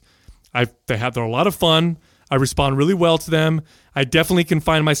is they're a lot of fun. I respond really well to them. I definitely can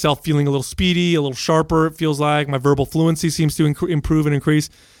find myself feeling a little speedy, a little sharper. It feels like my verbal fluency seems to improve and increase.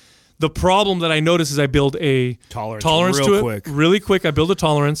 The problem that I notice is I build a tolerance to it really quick. I build a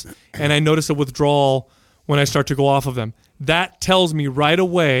tolerance, and I notice a withdrawal when I start to go off of them. That tells me right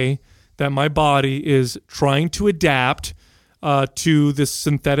away that my body is trying to adapt to this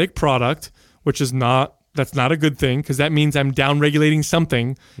synthetic product, which is that's not a good thing, because that means I'm down-regulating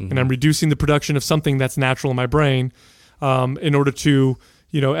something, and I'm reducing the production of something that's natural in my brain in order to,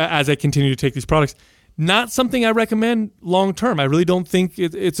 as I continue to take these products. Not something I recommend long-term. I really don't think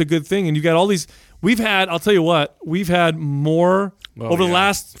it's a good thing. And you got all these, I'll tell you what, we've had more over the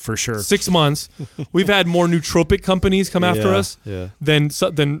last for sure 6 months. We've had more nootropic companies come after us than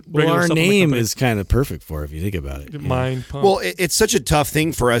regular our supplement name companies. is kind of perfect for it, if you think about it. Mind Pump. Well, it's such a tough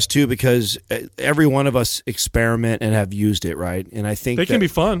thing for us too, because every one of us experiment and have used it, right? And I think they can be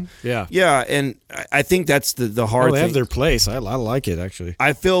fun. Yeah, and I think that's the hard they thing. have their place. I like it, actually.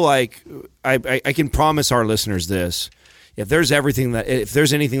 I feel like I can promise our listeners this. If there's anything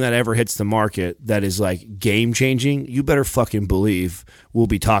that ever hits the market that is like game changing, you better fucking believe we'll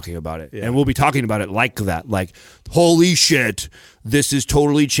be talking about it. And we'll be talking about it like that. Like, holy shit, this has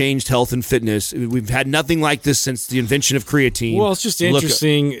totally changed health and fitness. We've had nothing like this since the invention of creatine. Well, it's just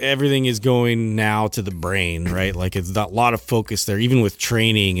interesting. Everything is going now to the brain, right? Like, it's a lot of focus there, even with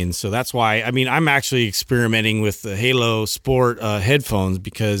training. And so that's why, I'm actually experimenting with the Halo Sport headphones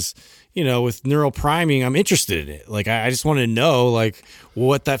because, with neural priming, I'm interested in it. Like, I just want to know, like,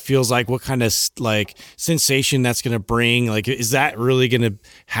 what that feels like, what kind of, like, sensation that's going to bring. Like, is that really going to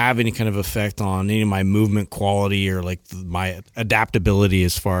have any kind of effect on any of my movement quality or, like, my adaptability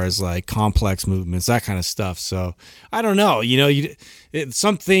as far as, like, complex movements, that kind of stuff. So, I don't know.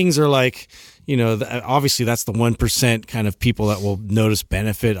 Some things are, like, obviously that's the 1% kind of people that will notice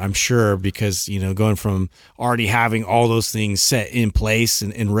benefit, I'm sure, because, going from already having all those things set in place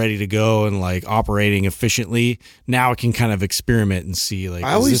and ready to go and like operating efficiently, now I can kind of experiment and see like,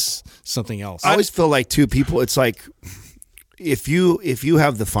 is this something else? I always feel like people, it's like, if you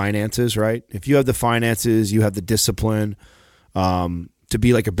have the finances, right? If you have the finances, you have the discipline, to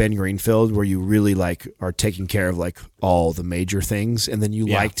be like a Ben Greenfield, where you really like are taking care of like all the major things, and then you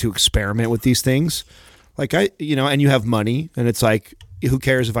like to experiment with these things, like and you have money, and it's like, who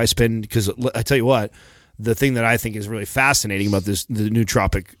cares if I spend? Because I tell you what, the thing that I think is really fascinating about the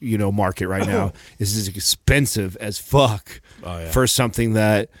nootropic market right now is it's expensive as fuck for something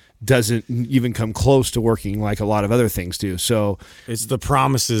that doesn't even come close to working like a lot of other things do. So it's the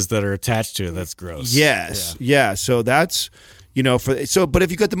promises that are attached to it that's gross. Yes, yeah. So that's. But if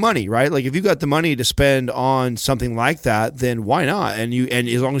you got the money, right? Like if you got the money to spend on something like that, then why not? And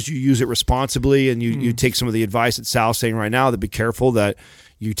as long as you use it responsibly and you take some of the advice that Sal's saying right now, that be careful that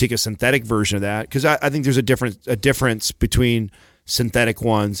you take a synthetic version of that, because I think there's a difference between synthetic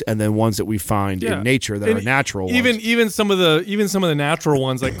ones and then ones that we find in nature that are natural ones. Even some of the natural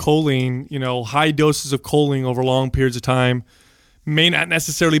ones like choline, high doses of choline over long periods of time may not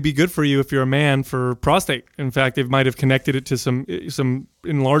necessarily be good for you if you're a man for prostate. In fact, they might have connected it to some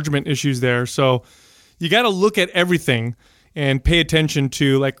enlargement issues there. So you got to look at everything and pay attention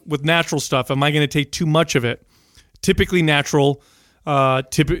to, like with natural stuff, am I going to take too much of it? Typically natural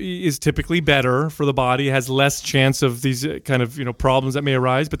is typically better for the body. It has less chance of these kind of problems that may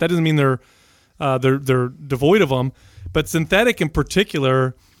arise, but that doesn't mean they're devoid of them. But synthetic in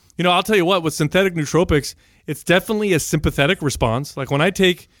particular, I'll tell you what, with synthetic nootropics, it's definitely a sympathetic response. Like when I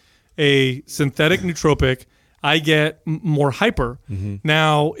take a synthetic nootropic, I get more hyper. Mm-hmm.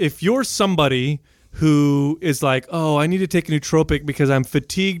 Now, if you're somebody who is like, oh, I need to take a nootropic because I'm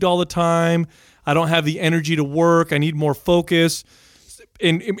fatigued all the time, I don't have the energy to work, I need more focus,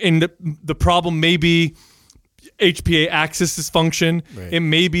 and the problem may be HPA axis dysfunction. Right. It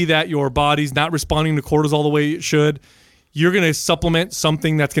may be that your body's not responding to cortisol the way it should. You're going to supplement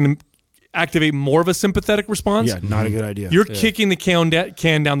something that's going to activate more of a sympathetic response. Yeah, not a good idea. You're kicking the can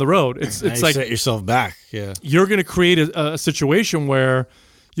down the road. It's like set yourself back. Yeah, you're going to create a situation where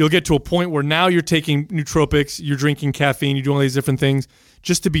you'll get to a point where now you're taking nootropics, you're drinking caffeine, you're doing all these different things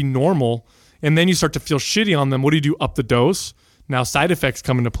just to be normal, and then you start to feel shitty on them. What do? Up the dose. Now side effects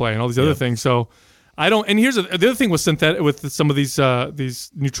come into play and all these other things. So I don't. And here's the other thing with some of these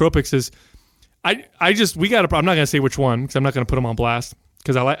nootropics is I'm not going to say which one because I'm not going to put them on blast.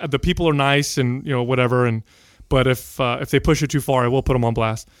 Because I like the people are nice and whatever, but if they push it too far, I will put them on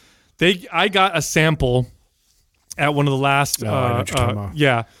blast. I got a sample at one of the last one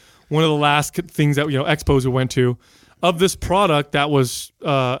of the last things that expos we went to of this product that was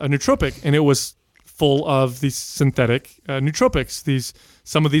a nootropic, and it was full of these synthetic nootropics, these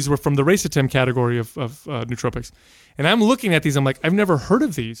Some of these were from the Racetem category of nootropics. And I'm looking at these, I'm like, I've never heard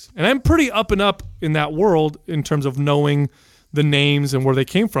of these. And I'm pretty up and up in that world in terms of knowing the names and where they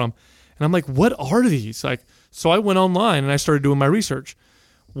came from. And I'm like, what are these? Like, so I went online and I started doing my research.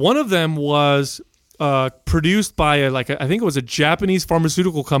 One of them was produced by I think it was a Japanese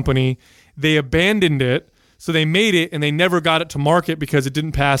pharmaceutical company. They abandoned it. So they made it and they never got it to market because it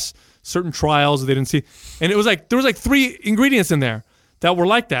didn't pass certain trials. They didn't see. And it was like, there was like 3 ingredients in there that were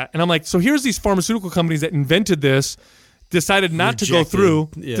like that. And I'm like, so here's these pharmaceutical companies that invented this, decided not to go through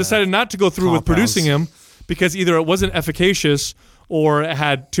with producing them because either it wasn't efficacious or it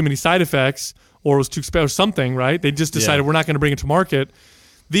had too many side effects or it was too expensive or something, right? They just decided we're not going to bring it to market.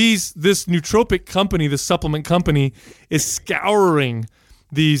 This nootropic company, this supplement company, is scouring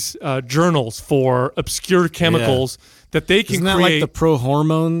these journals for obscure chemicals that they can Isn't that create. Like the pro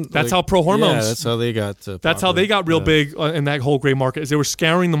hormone. That's how pro hormones. Yeah, that's how they got. That's how they got real big in that whole gray market. Is they were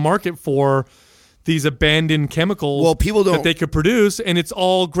scouring the market for these abandoned chemicals. Well, people don't that they could produce, and it's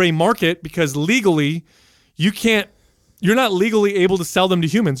all gray market because legally, you're not legally able to sell them to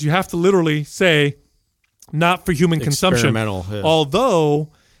humans. You have to literally say, not for human consumption. Yeah.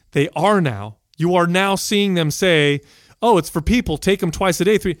 Although they are now. You are now seeing them say, oh, it's for people. Take them twice a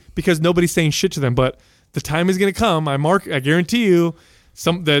day, 3, because nobody's saying shit to them. But the time is going to come. I guarantee you,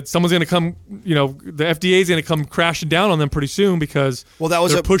 that someone's going to come. The FDA is going to come crashing down on them pretty soon because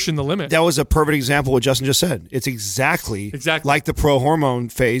they're pushing the limit. That was a perfect example of what Justin just said. It's exactly like the pro hormone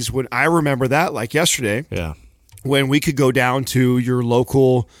phase. When I remember that, like yesterday, when we could go down to your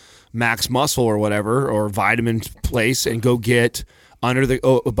local Max Muscle or whatever or vitamin place and go get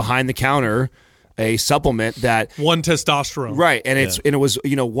behind the counter a supplement that 1 testosterone, right? And it was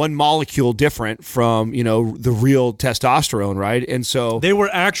 1 molecule different from the real testosterone, right? And so they were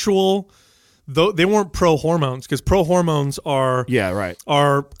they weren't pro hormones because pro hormones are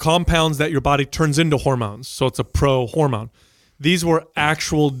compounds that your body turns into hormones. So it's a pro hormone. These were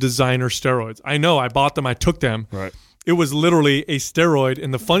actual designer steroids. I know. I bought them. I took them. Right. It was literally a steroid,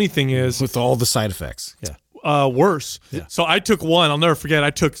 and the funny thing is, with all the side effects, worse. Yeah. So I took one. I'll never forget.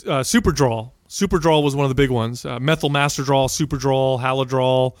 I took Superdrol. Superdrol was one of the big ones. Methylmasterdrol, Superdrol,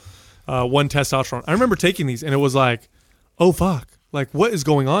 Haladrol, 1 testosterone. I remember taking these, and it was like, oh fuck, like what is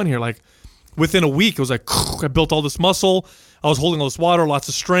going on here? Like within a week, it was like I built all this muscle. I was holding all this water, lots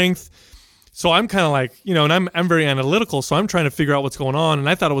of strength. So I'm kind of like, and I'm very analytical, so I'm trying to figure out what's going on. And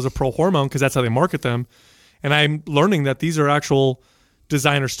I thought it was a pro hormone because that's how they market them. And I'm learning that these are actual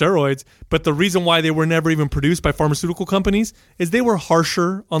designer steroids. But the reason why they were never even produced by pharmaceutical companies is they were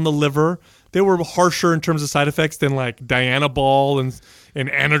harsher on the liver. They were harsher in terms of side effects than like Dianabol and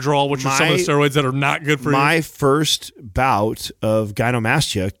Anadrol, which are some of the steroids that are not good for you. My first bout of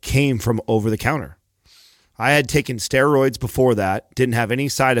gynecomastia came from over the counter. I had taken steroids before that, didn't have any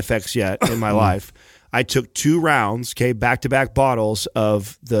side effects yet in my life. I took 2 rounds, back-to-back bottles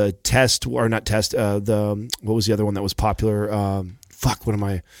of the what was the other one that was popular? What am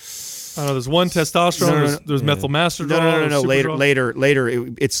I? I don't know. There's 1 testosterone. There's methylmasterdrol. No.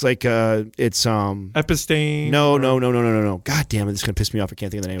 Later. It's like it's Epistane. No. God damn it! This is gonna piss me off. I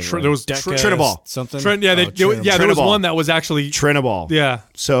can't think of the name. There was Trinabol. Something. There was one that was actually Trinabol. Yeah.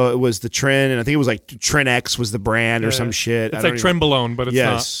 So it was the Trin, and I think it was like Trinex was the brand or some shit. It's like Trenbolone, but it's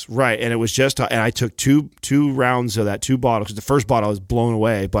not. Yes, right. And it was just, and I took two rounds of that, 2 bottles. The first bottle I was blown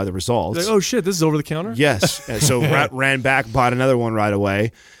away by the results. Like, oh shit, this is over the counter. Yes. And so ran back, bought another one right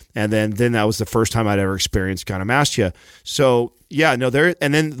away. And then that was the first time I'd ever experienced gynecomastia. So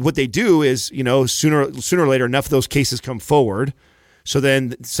and then what they do is, sooner or later, enough of those cases come forward. So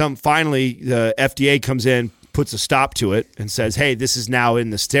then finally the FDA comes in, puts a stop to it and says, hey, this is now in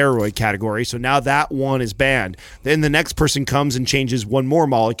the steroid category. So now that one is banned. Then the next person comes and changes 1 more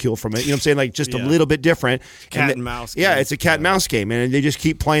molecule from it. You know what I'm saying? Like just a little bit different. Cat and mouse game. Yeah, it's a cat and mouse game. And they just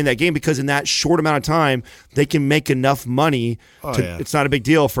keep playing that game because in that short amount of time, they can make enough money. It's not a big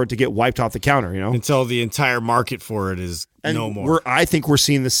deal for it to get wiped off the counter, Until the entire market for it is no more. I think we're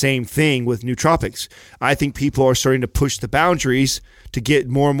seeing the same thing with nootropics. I think people are starting to push the boundaries to get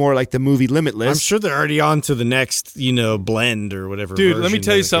more and more like the movie Limitless. I'm sure they're already on to the next, blend or whatever. Dude, let me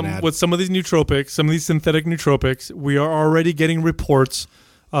tell you something. With some of these nootropics, some of these synthetic nootropics, we are already getting reports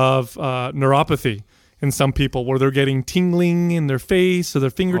of neuropathy in some people where they're getting tingling in their face or their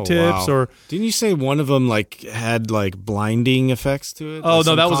fingertips. Or didn't you say one of them had blinding effects to it? Oh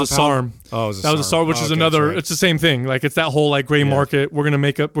no, that was a SARM. Oh, it was a that was a SARM, which is another. Right. It's the same thing. Like it's that whole gray market. We're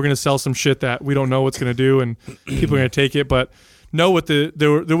gonna sell some shit that we don't know what's gonna do, and people are gonna take it, but. No, there's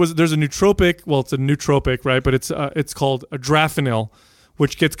a nootropic. Well, it's a nootropic, right? But it's called Adrafinil,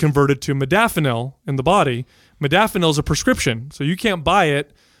 which gets converted to modafinil in the body. Modafinil is a prescription, so you can't buy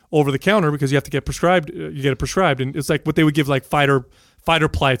it over the counter because you have to get prescribed. You get it prescribed, and it's like what they would give like fighter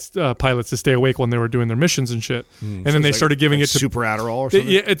pilots to stay awake when they were doing their missions and shit. And then they started giving it to Super Adderall or something.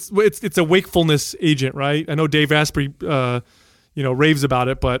 Yeah, it's a wakefulness agent, right? I know Dave Asprey, raves about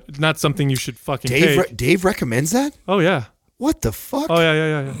it, but it's not something you should fucking take. Dave recommends that? Oh yeah. What the fuck? Oh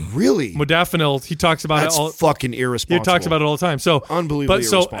yeah. Really? Modafinil. He talks about That's it all. fucking irresponsible. He talks about it all the time. So unbelievably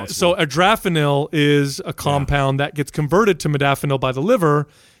irresponsible. So adrafinil is a compound that gets converted to modafinil by the liver.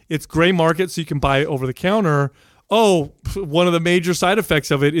 It's gray market, so you can buy it over the counter. Oh, one of the major side effects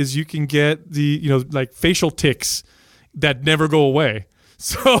of it is you can get the like facial tics that never go away.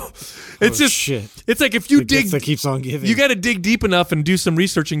 So it's shit. It's like if you dig, that keeps on giving. You got to dig deep enough and do some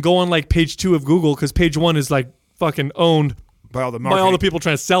research and go on like page 2 of Google, because page 1 is like fucking owned by all the people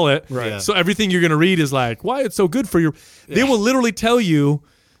trying to sell it. Right. Yeah. So everything you're going to read is like, why it's so good for your. They will literally tell you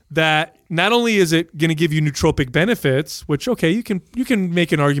that not only is it going to give you nootropic benefits, which you can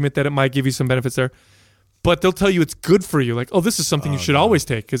make an argument that it might give you some benefits there, but they'll tell you it's good for you. Like, oh, this is something you should always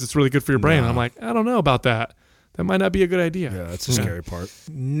take because it's really good for your brain. And I'm like, I don't know about that. That might not be a good idea. Yeah, that's the scary part.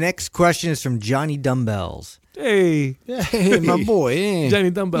 Next question is from Johnny Dumbbells. Hey, my boy,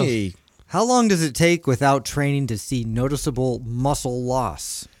 Johnny Dumbbells. Hey. How long does it take without training to see noticeable muscle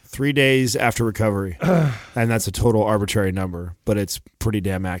loss? 3 days after recovery. And that's a total arbitrary number, but it's pretty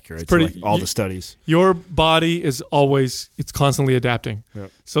damn accurate. It's like all the studies. Your body is it's constantly adapting.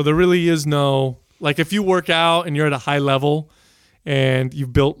 Yep. So there really is no, like if you work out and you're at a high level and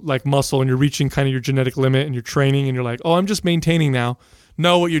you've built like muscle and you're reaching kind of your genetic limit and you're training and you're like, oh, I'm just maintaining now.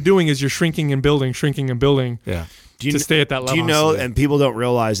 No, what you're doing is you're shrinking and building. Yeah. To stay at that level. Do you know, and people don't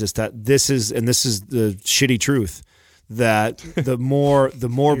realize this, that this is the shitty truth, that the more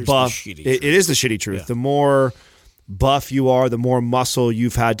buff, it is the shitty truth. Yeah. The more buff you are, the more muscle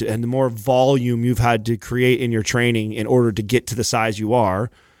you've had to, and the more volume you've had to create in your training in order to get to the size you are,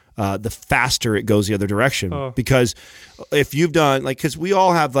 the faster it goes the other direction. Oh. Because if you've done, because we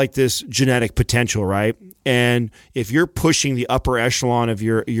all have like this genetic potential, right? And if you're pushing the upper echelon of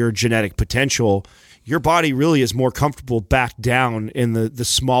your genetic potential, your body really is more comfortable back down in the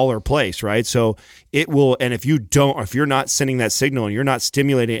smaller place, right? So it will, and if you're not sending that signal and you're not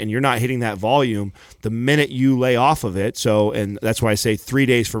stimulating it and you're not hitting that volume, the minute you lay off of it, and that's why I say 3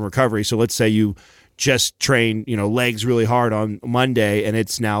 days from recovery. So let's say you just train, legs really hard on Monday and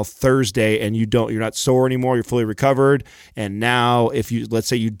it's now Thursday and you're not sore anymore, you're fully recovered. And now let's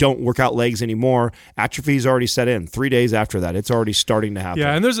say you don't work out legs anymore, atrophy's already set in. 3 days after that, it's already starting to happen.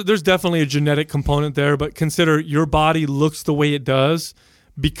 Yeah, and there's definitely a genetic component there, but consider your body looks the way it does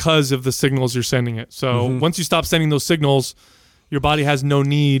because of the signals you're sending it. So once you stop sending those signals, your body has no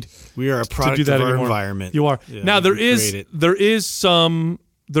need. We are a product to do that of our anymore. Environment. You are. Yeah, now there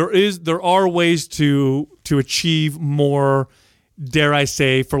are ways to achieve more, dare I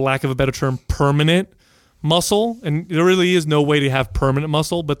say, for lack of a better term, permanent muscle. And there really is no way to have permanent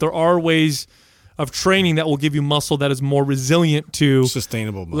muscle, but there are ways of training that will give you muscle that is more resilient to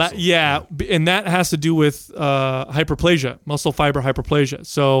sustainable muscle. And that has to do with hyperplasia, muscle fiber hyperplasia.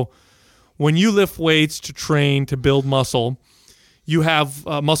 So when you lift weights to train to build muscle, you have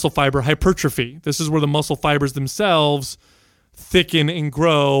muscle fiber hypertrophy. This is where the muscle fibers themselves thicken and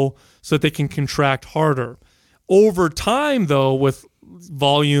grow so that they can contract harder. Over time, though, with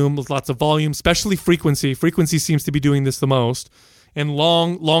lots of volume, especially frequency seems to be doing this the most, and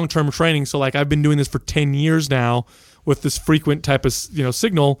long-term training. So like I've been doing this for 10 years now with this frequent type of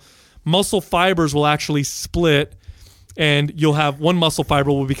signal, muscle fibers will actually split and you'll have one muscle fiber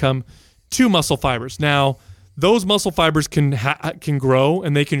will become two muscle fibers. Now, those muscle fibers can grow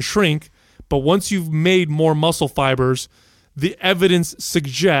and they can shrink, but once you've made more muscle fibers, the evidence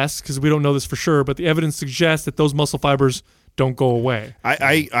suggests, because we don't know this for sure, but the evidence suggests that those muscle fibers don't go away.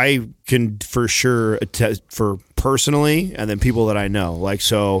 I can for sure attest for personally, and then people that I know.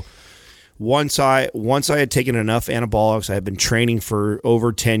 Once I had taken enough anabolics, I had been training for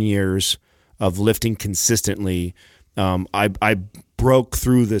over 10 years of lifting consistently. I broke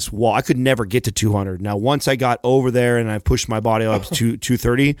through this wall. I could never get to 200. Now, once I got over there and I pushed my body up to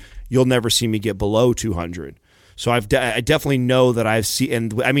 230, you'll never see me get below 200. So I definitely know that I've seen,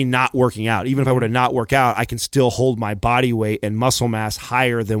 and I mean not working out. Even if I were to not work out, I can still hold my body weight and muscle mass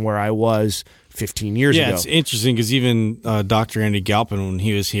higher than where I was 15 years ago. Yeah, it's interesting because even Dr. Andy Galpin, when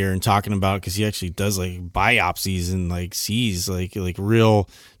he was here and talking about it, because he actually does biopsies and sees real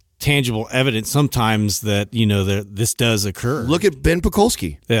tangible evidence sometimes that that this does occur. Look at Ben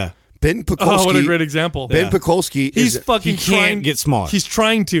Pakulski. Yeah. Ben Pakulski. Oh, what a great example. Ben Pakulski he can't get smaller. He's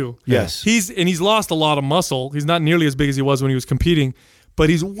trying to. Yes. He's lost a lot of muscle. He's not nearly as big as he was when he was competing, but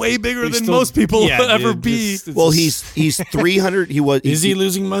he's way bigger than most people will ever be. He's 300. Is he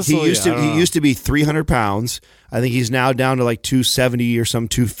losing muscle? He used to be 300 pounds. I think he's now down to like 270 or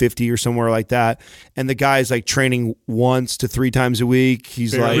 250 or somewhere like that. And the guy's like training once to 3 times a week.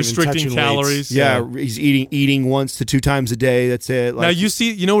 He's like restricting calories. Yeah, he's eating 1 to 2 times a day. That's it. Like, now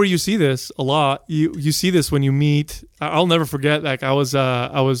you know where you see this a lot. You see this when you meet. I'll never forget. Like I was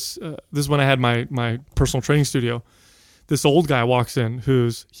this is when I had my personal training studio. This old guy walks in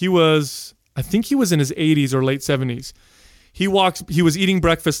I think he was in his 80s or late 70s. He was eating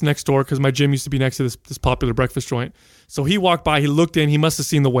breakfast next door because my gym used to be next to this popular breakfast joint. So he walked by, he looked in, he must have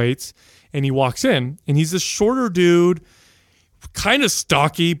seen the weights, and he walks in. And he's this shorter dude, kind of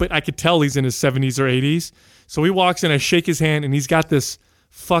stocky, but I could tell he's in his 70s or 80s. So he walks in, I shake his hand, and he's got this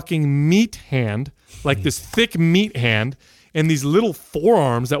fucking meat hand, like this thick meat hand, and these little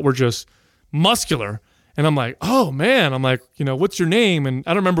forearms that were just muscular. And I'm like, oh man, I'm like, what's your name? And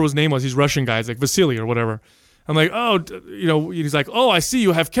I don't remember what his name was. He's Russian guy. He's like Vasily or whatever. I'm like, he's like, oh, I see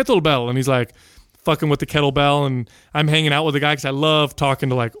you have kettlebell. And he's like fucking with the kettlebell. And I'm hanging out with the guy because I love talking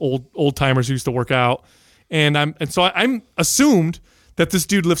to like old timers who used to work out. And so I'm assumed that this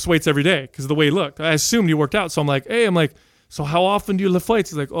dude lifts weights every day because of the way he looked. I assumed he worked out. So I'm like, hey, so how often do you lift weights?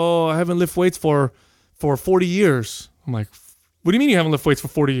 He's like, oh, I haven't lifted weights for 40 years. I'm like, what do you mean you haven't lifted weights for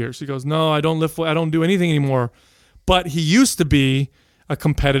 40 years? He goes, no, I don't do anything anymore. But he used to be a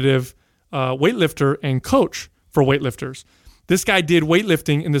competitive weightlifter and coach for weightlifters. This guy did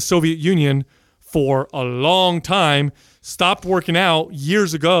weightlifting in the Soviet Union for a long time, stopped working out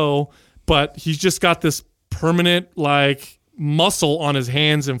years ago, but he's just got this permanent like muscle on his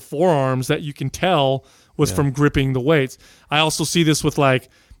hands and forearms that you can tell was from gripping the weights. I also see this with like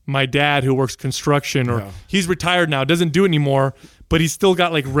my dad who works construction, or he's retired now, doesn't do it anymore, but he's still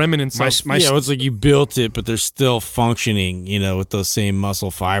got like remnants. It's like you built it, but they're still functioning, with those same muscle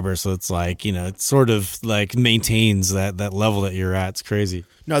fibers. So it's like, it sort of like maintains that level that you're at. It's crazy.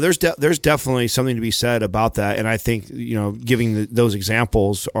 No, there's definitely something to be said about that. And I think, giving those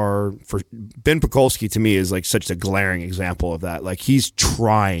examples are for Ben Pakulski to me is like such a glaring example of that. Like he's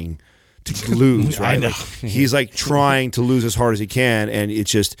trying to lose, right? Like, he's like trying to lose as hard as he can. And it's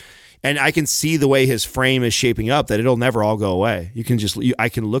just, and I can see the way his frame is shaping up that it'll never all go away. I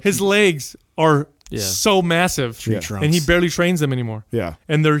can look. His legs are so massive, and he barely trains them anymore. Yeah.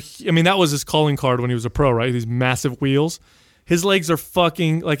 And that was his calling card when he was a pro, right? These massive wheels. His legs are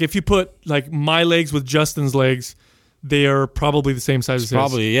fucking, like if you put like my legs with Justin's legs, they are probably the same size as his.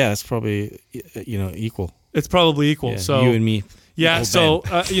 It's probably, equal. It's probably equal. Yeah, so you and me. Yeah. So,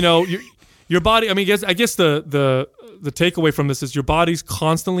 your body, I guess the takeaway from this is your body's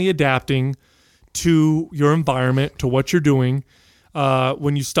constantly adapting to your environment, to what you're doing.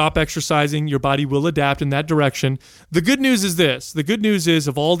 When you stop exercising, your body will adapt in that direction. The good news is this. The good news is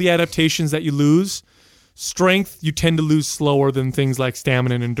of all the adaptations that you lose, strength you tend to lose slower than things like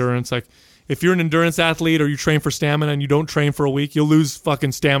stamina and endurance. Like if you're an endurance athlete or you train for stamina and you don't train for a week, you'll lose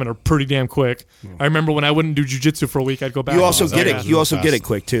fucking stamina pretty damn quick. I remember when I wouldn't do jiu-jitsu for a week, I'd go back. You also get it. You also get it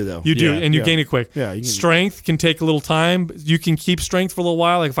quick too, though. You do, and you gain it quick. Yeah, strength can take a little time. You can keep strength for a little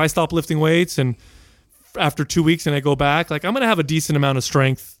while. Like if I stop lifting weights and after 2 weeks and I go back, like I'm gonna have a decent amount of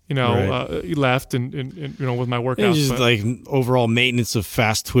strength, left and with my workouts. And just like overall maintenance of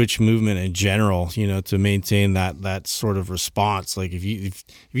fast twitch movement in general, to maintain that sort of response. Like if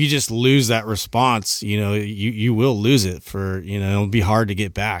you just lose that response, you will lose it for it'll be hard to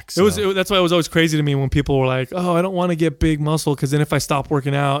get back. So. That's why it was always crazy to me when people were like, oh, I don't want to get big muscle because then if I stop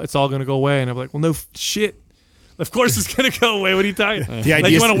working out, it's all gonna go away. And I'm like, well, no shit. Of course it's going to go away. What are you talking about?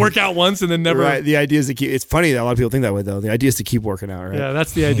 Like you want to work out once and then never... Right. The idea is to keep... It's funny that a lot of people think that way, though. The idea is to keep working out, right? Yeah,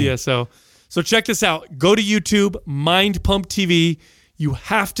 that's the idea. So check this out. Go to YouTube, Mind Pump TV. You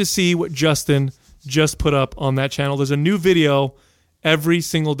have to see what Justin just put up on that channel. There's a new video every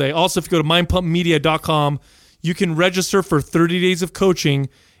single day. Also, if you go to mindpumpmedia.com, you can register for 30 days of coaching,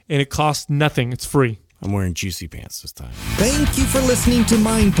 and it costs nothing. It's free. I'm wearing juicy pants this time. Thank you for listening to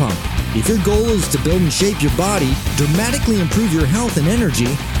Mind Pump. If your goal is to build and shape your body, dramatically improve your health and energy,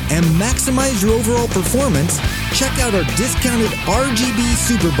 and maximize your overall performance, check out our discounted RGB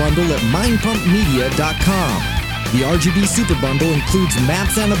Super Bundle at mindpumpmedia.com. The RGB Super Bundle includes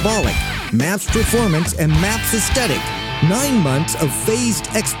MAPS Anabolic, MAPS Performance, and MAPS Aesthetic. 9 months of phased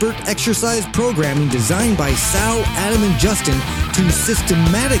expert exercise programming designed by Sal, Adam, and Justin to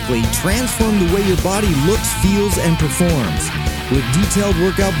systematically transform the way your body looks, feels, and performs. With detailed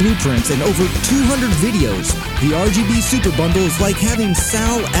workout blueprints and over 200 videos, the RGB Super Bundle is like having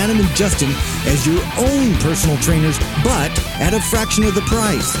Sal, Adam, and Justin as your own personal trainers, but at a fraction of the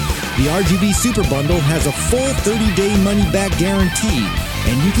price. The RGB Super Bundle has a full 30-day money-back guarantee,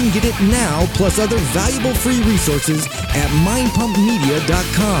 and you can get it now plus other valuable free resources at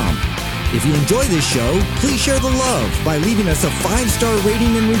mindpumpmedia.com. If you enjoy this show, please share the love by leaving us a 5-star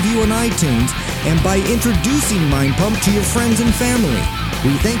rating and review on iTunes and by introducing Mind Pump to your friends and family.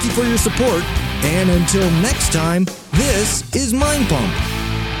 We thank you for your support, and until next time, this is Mind Pump.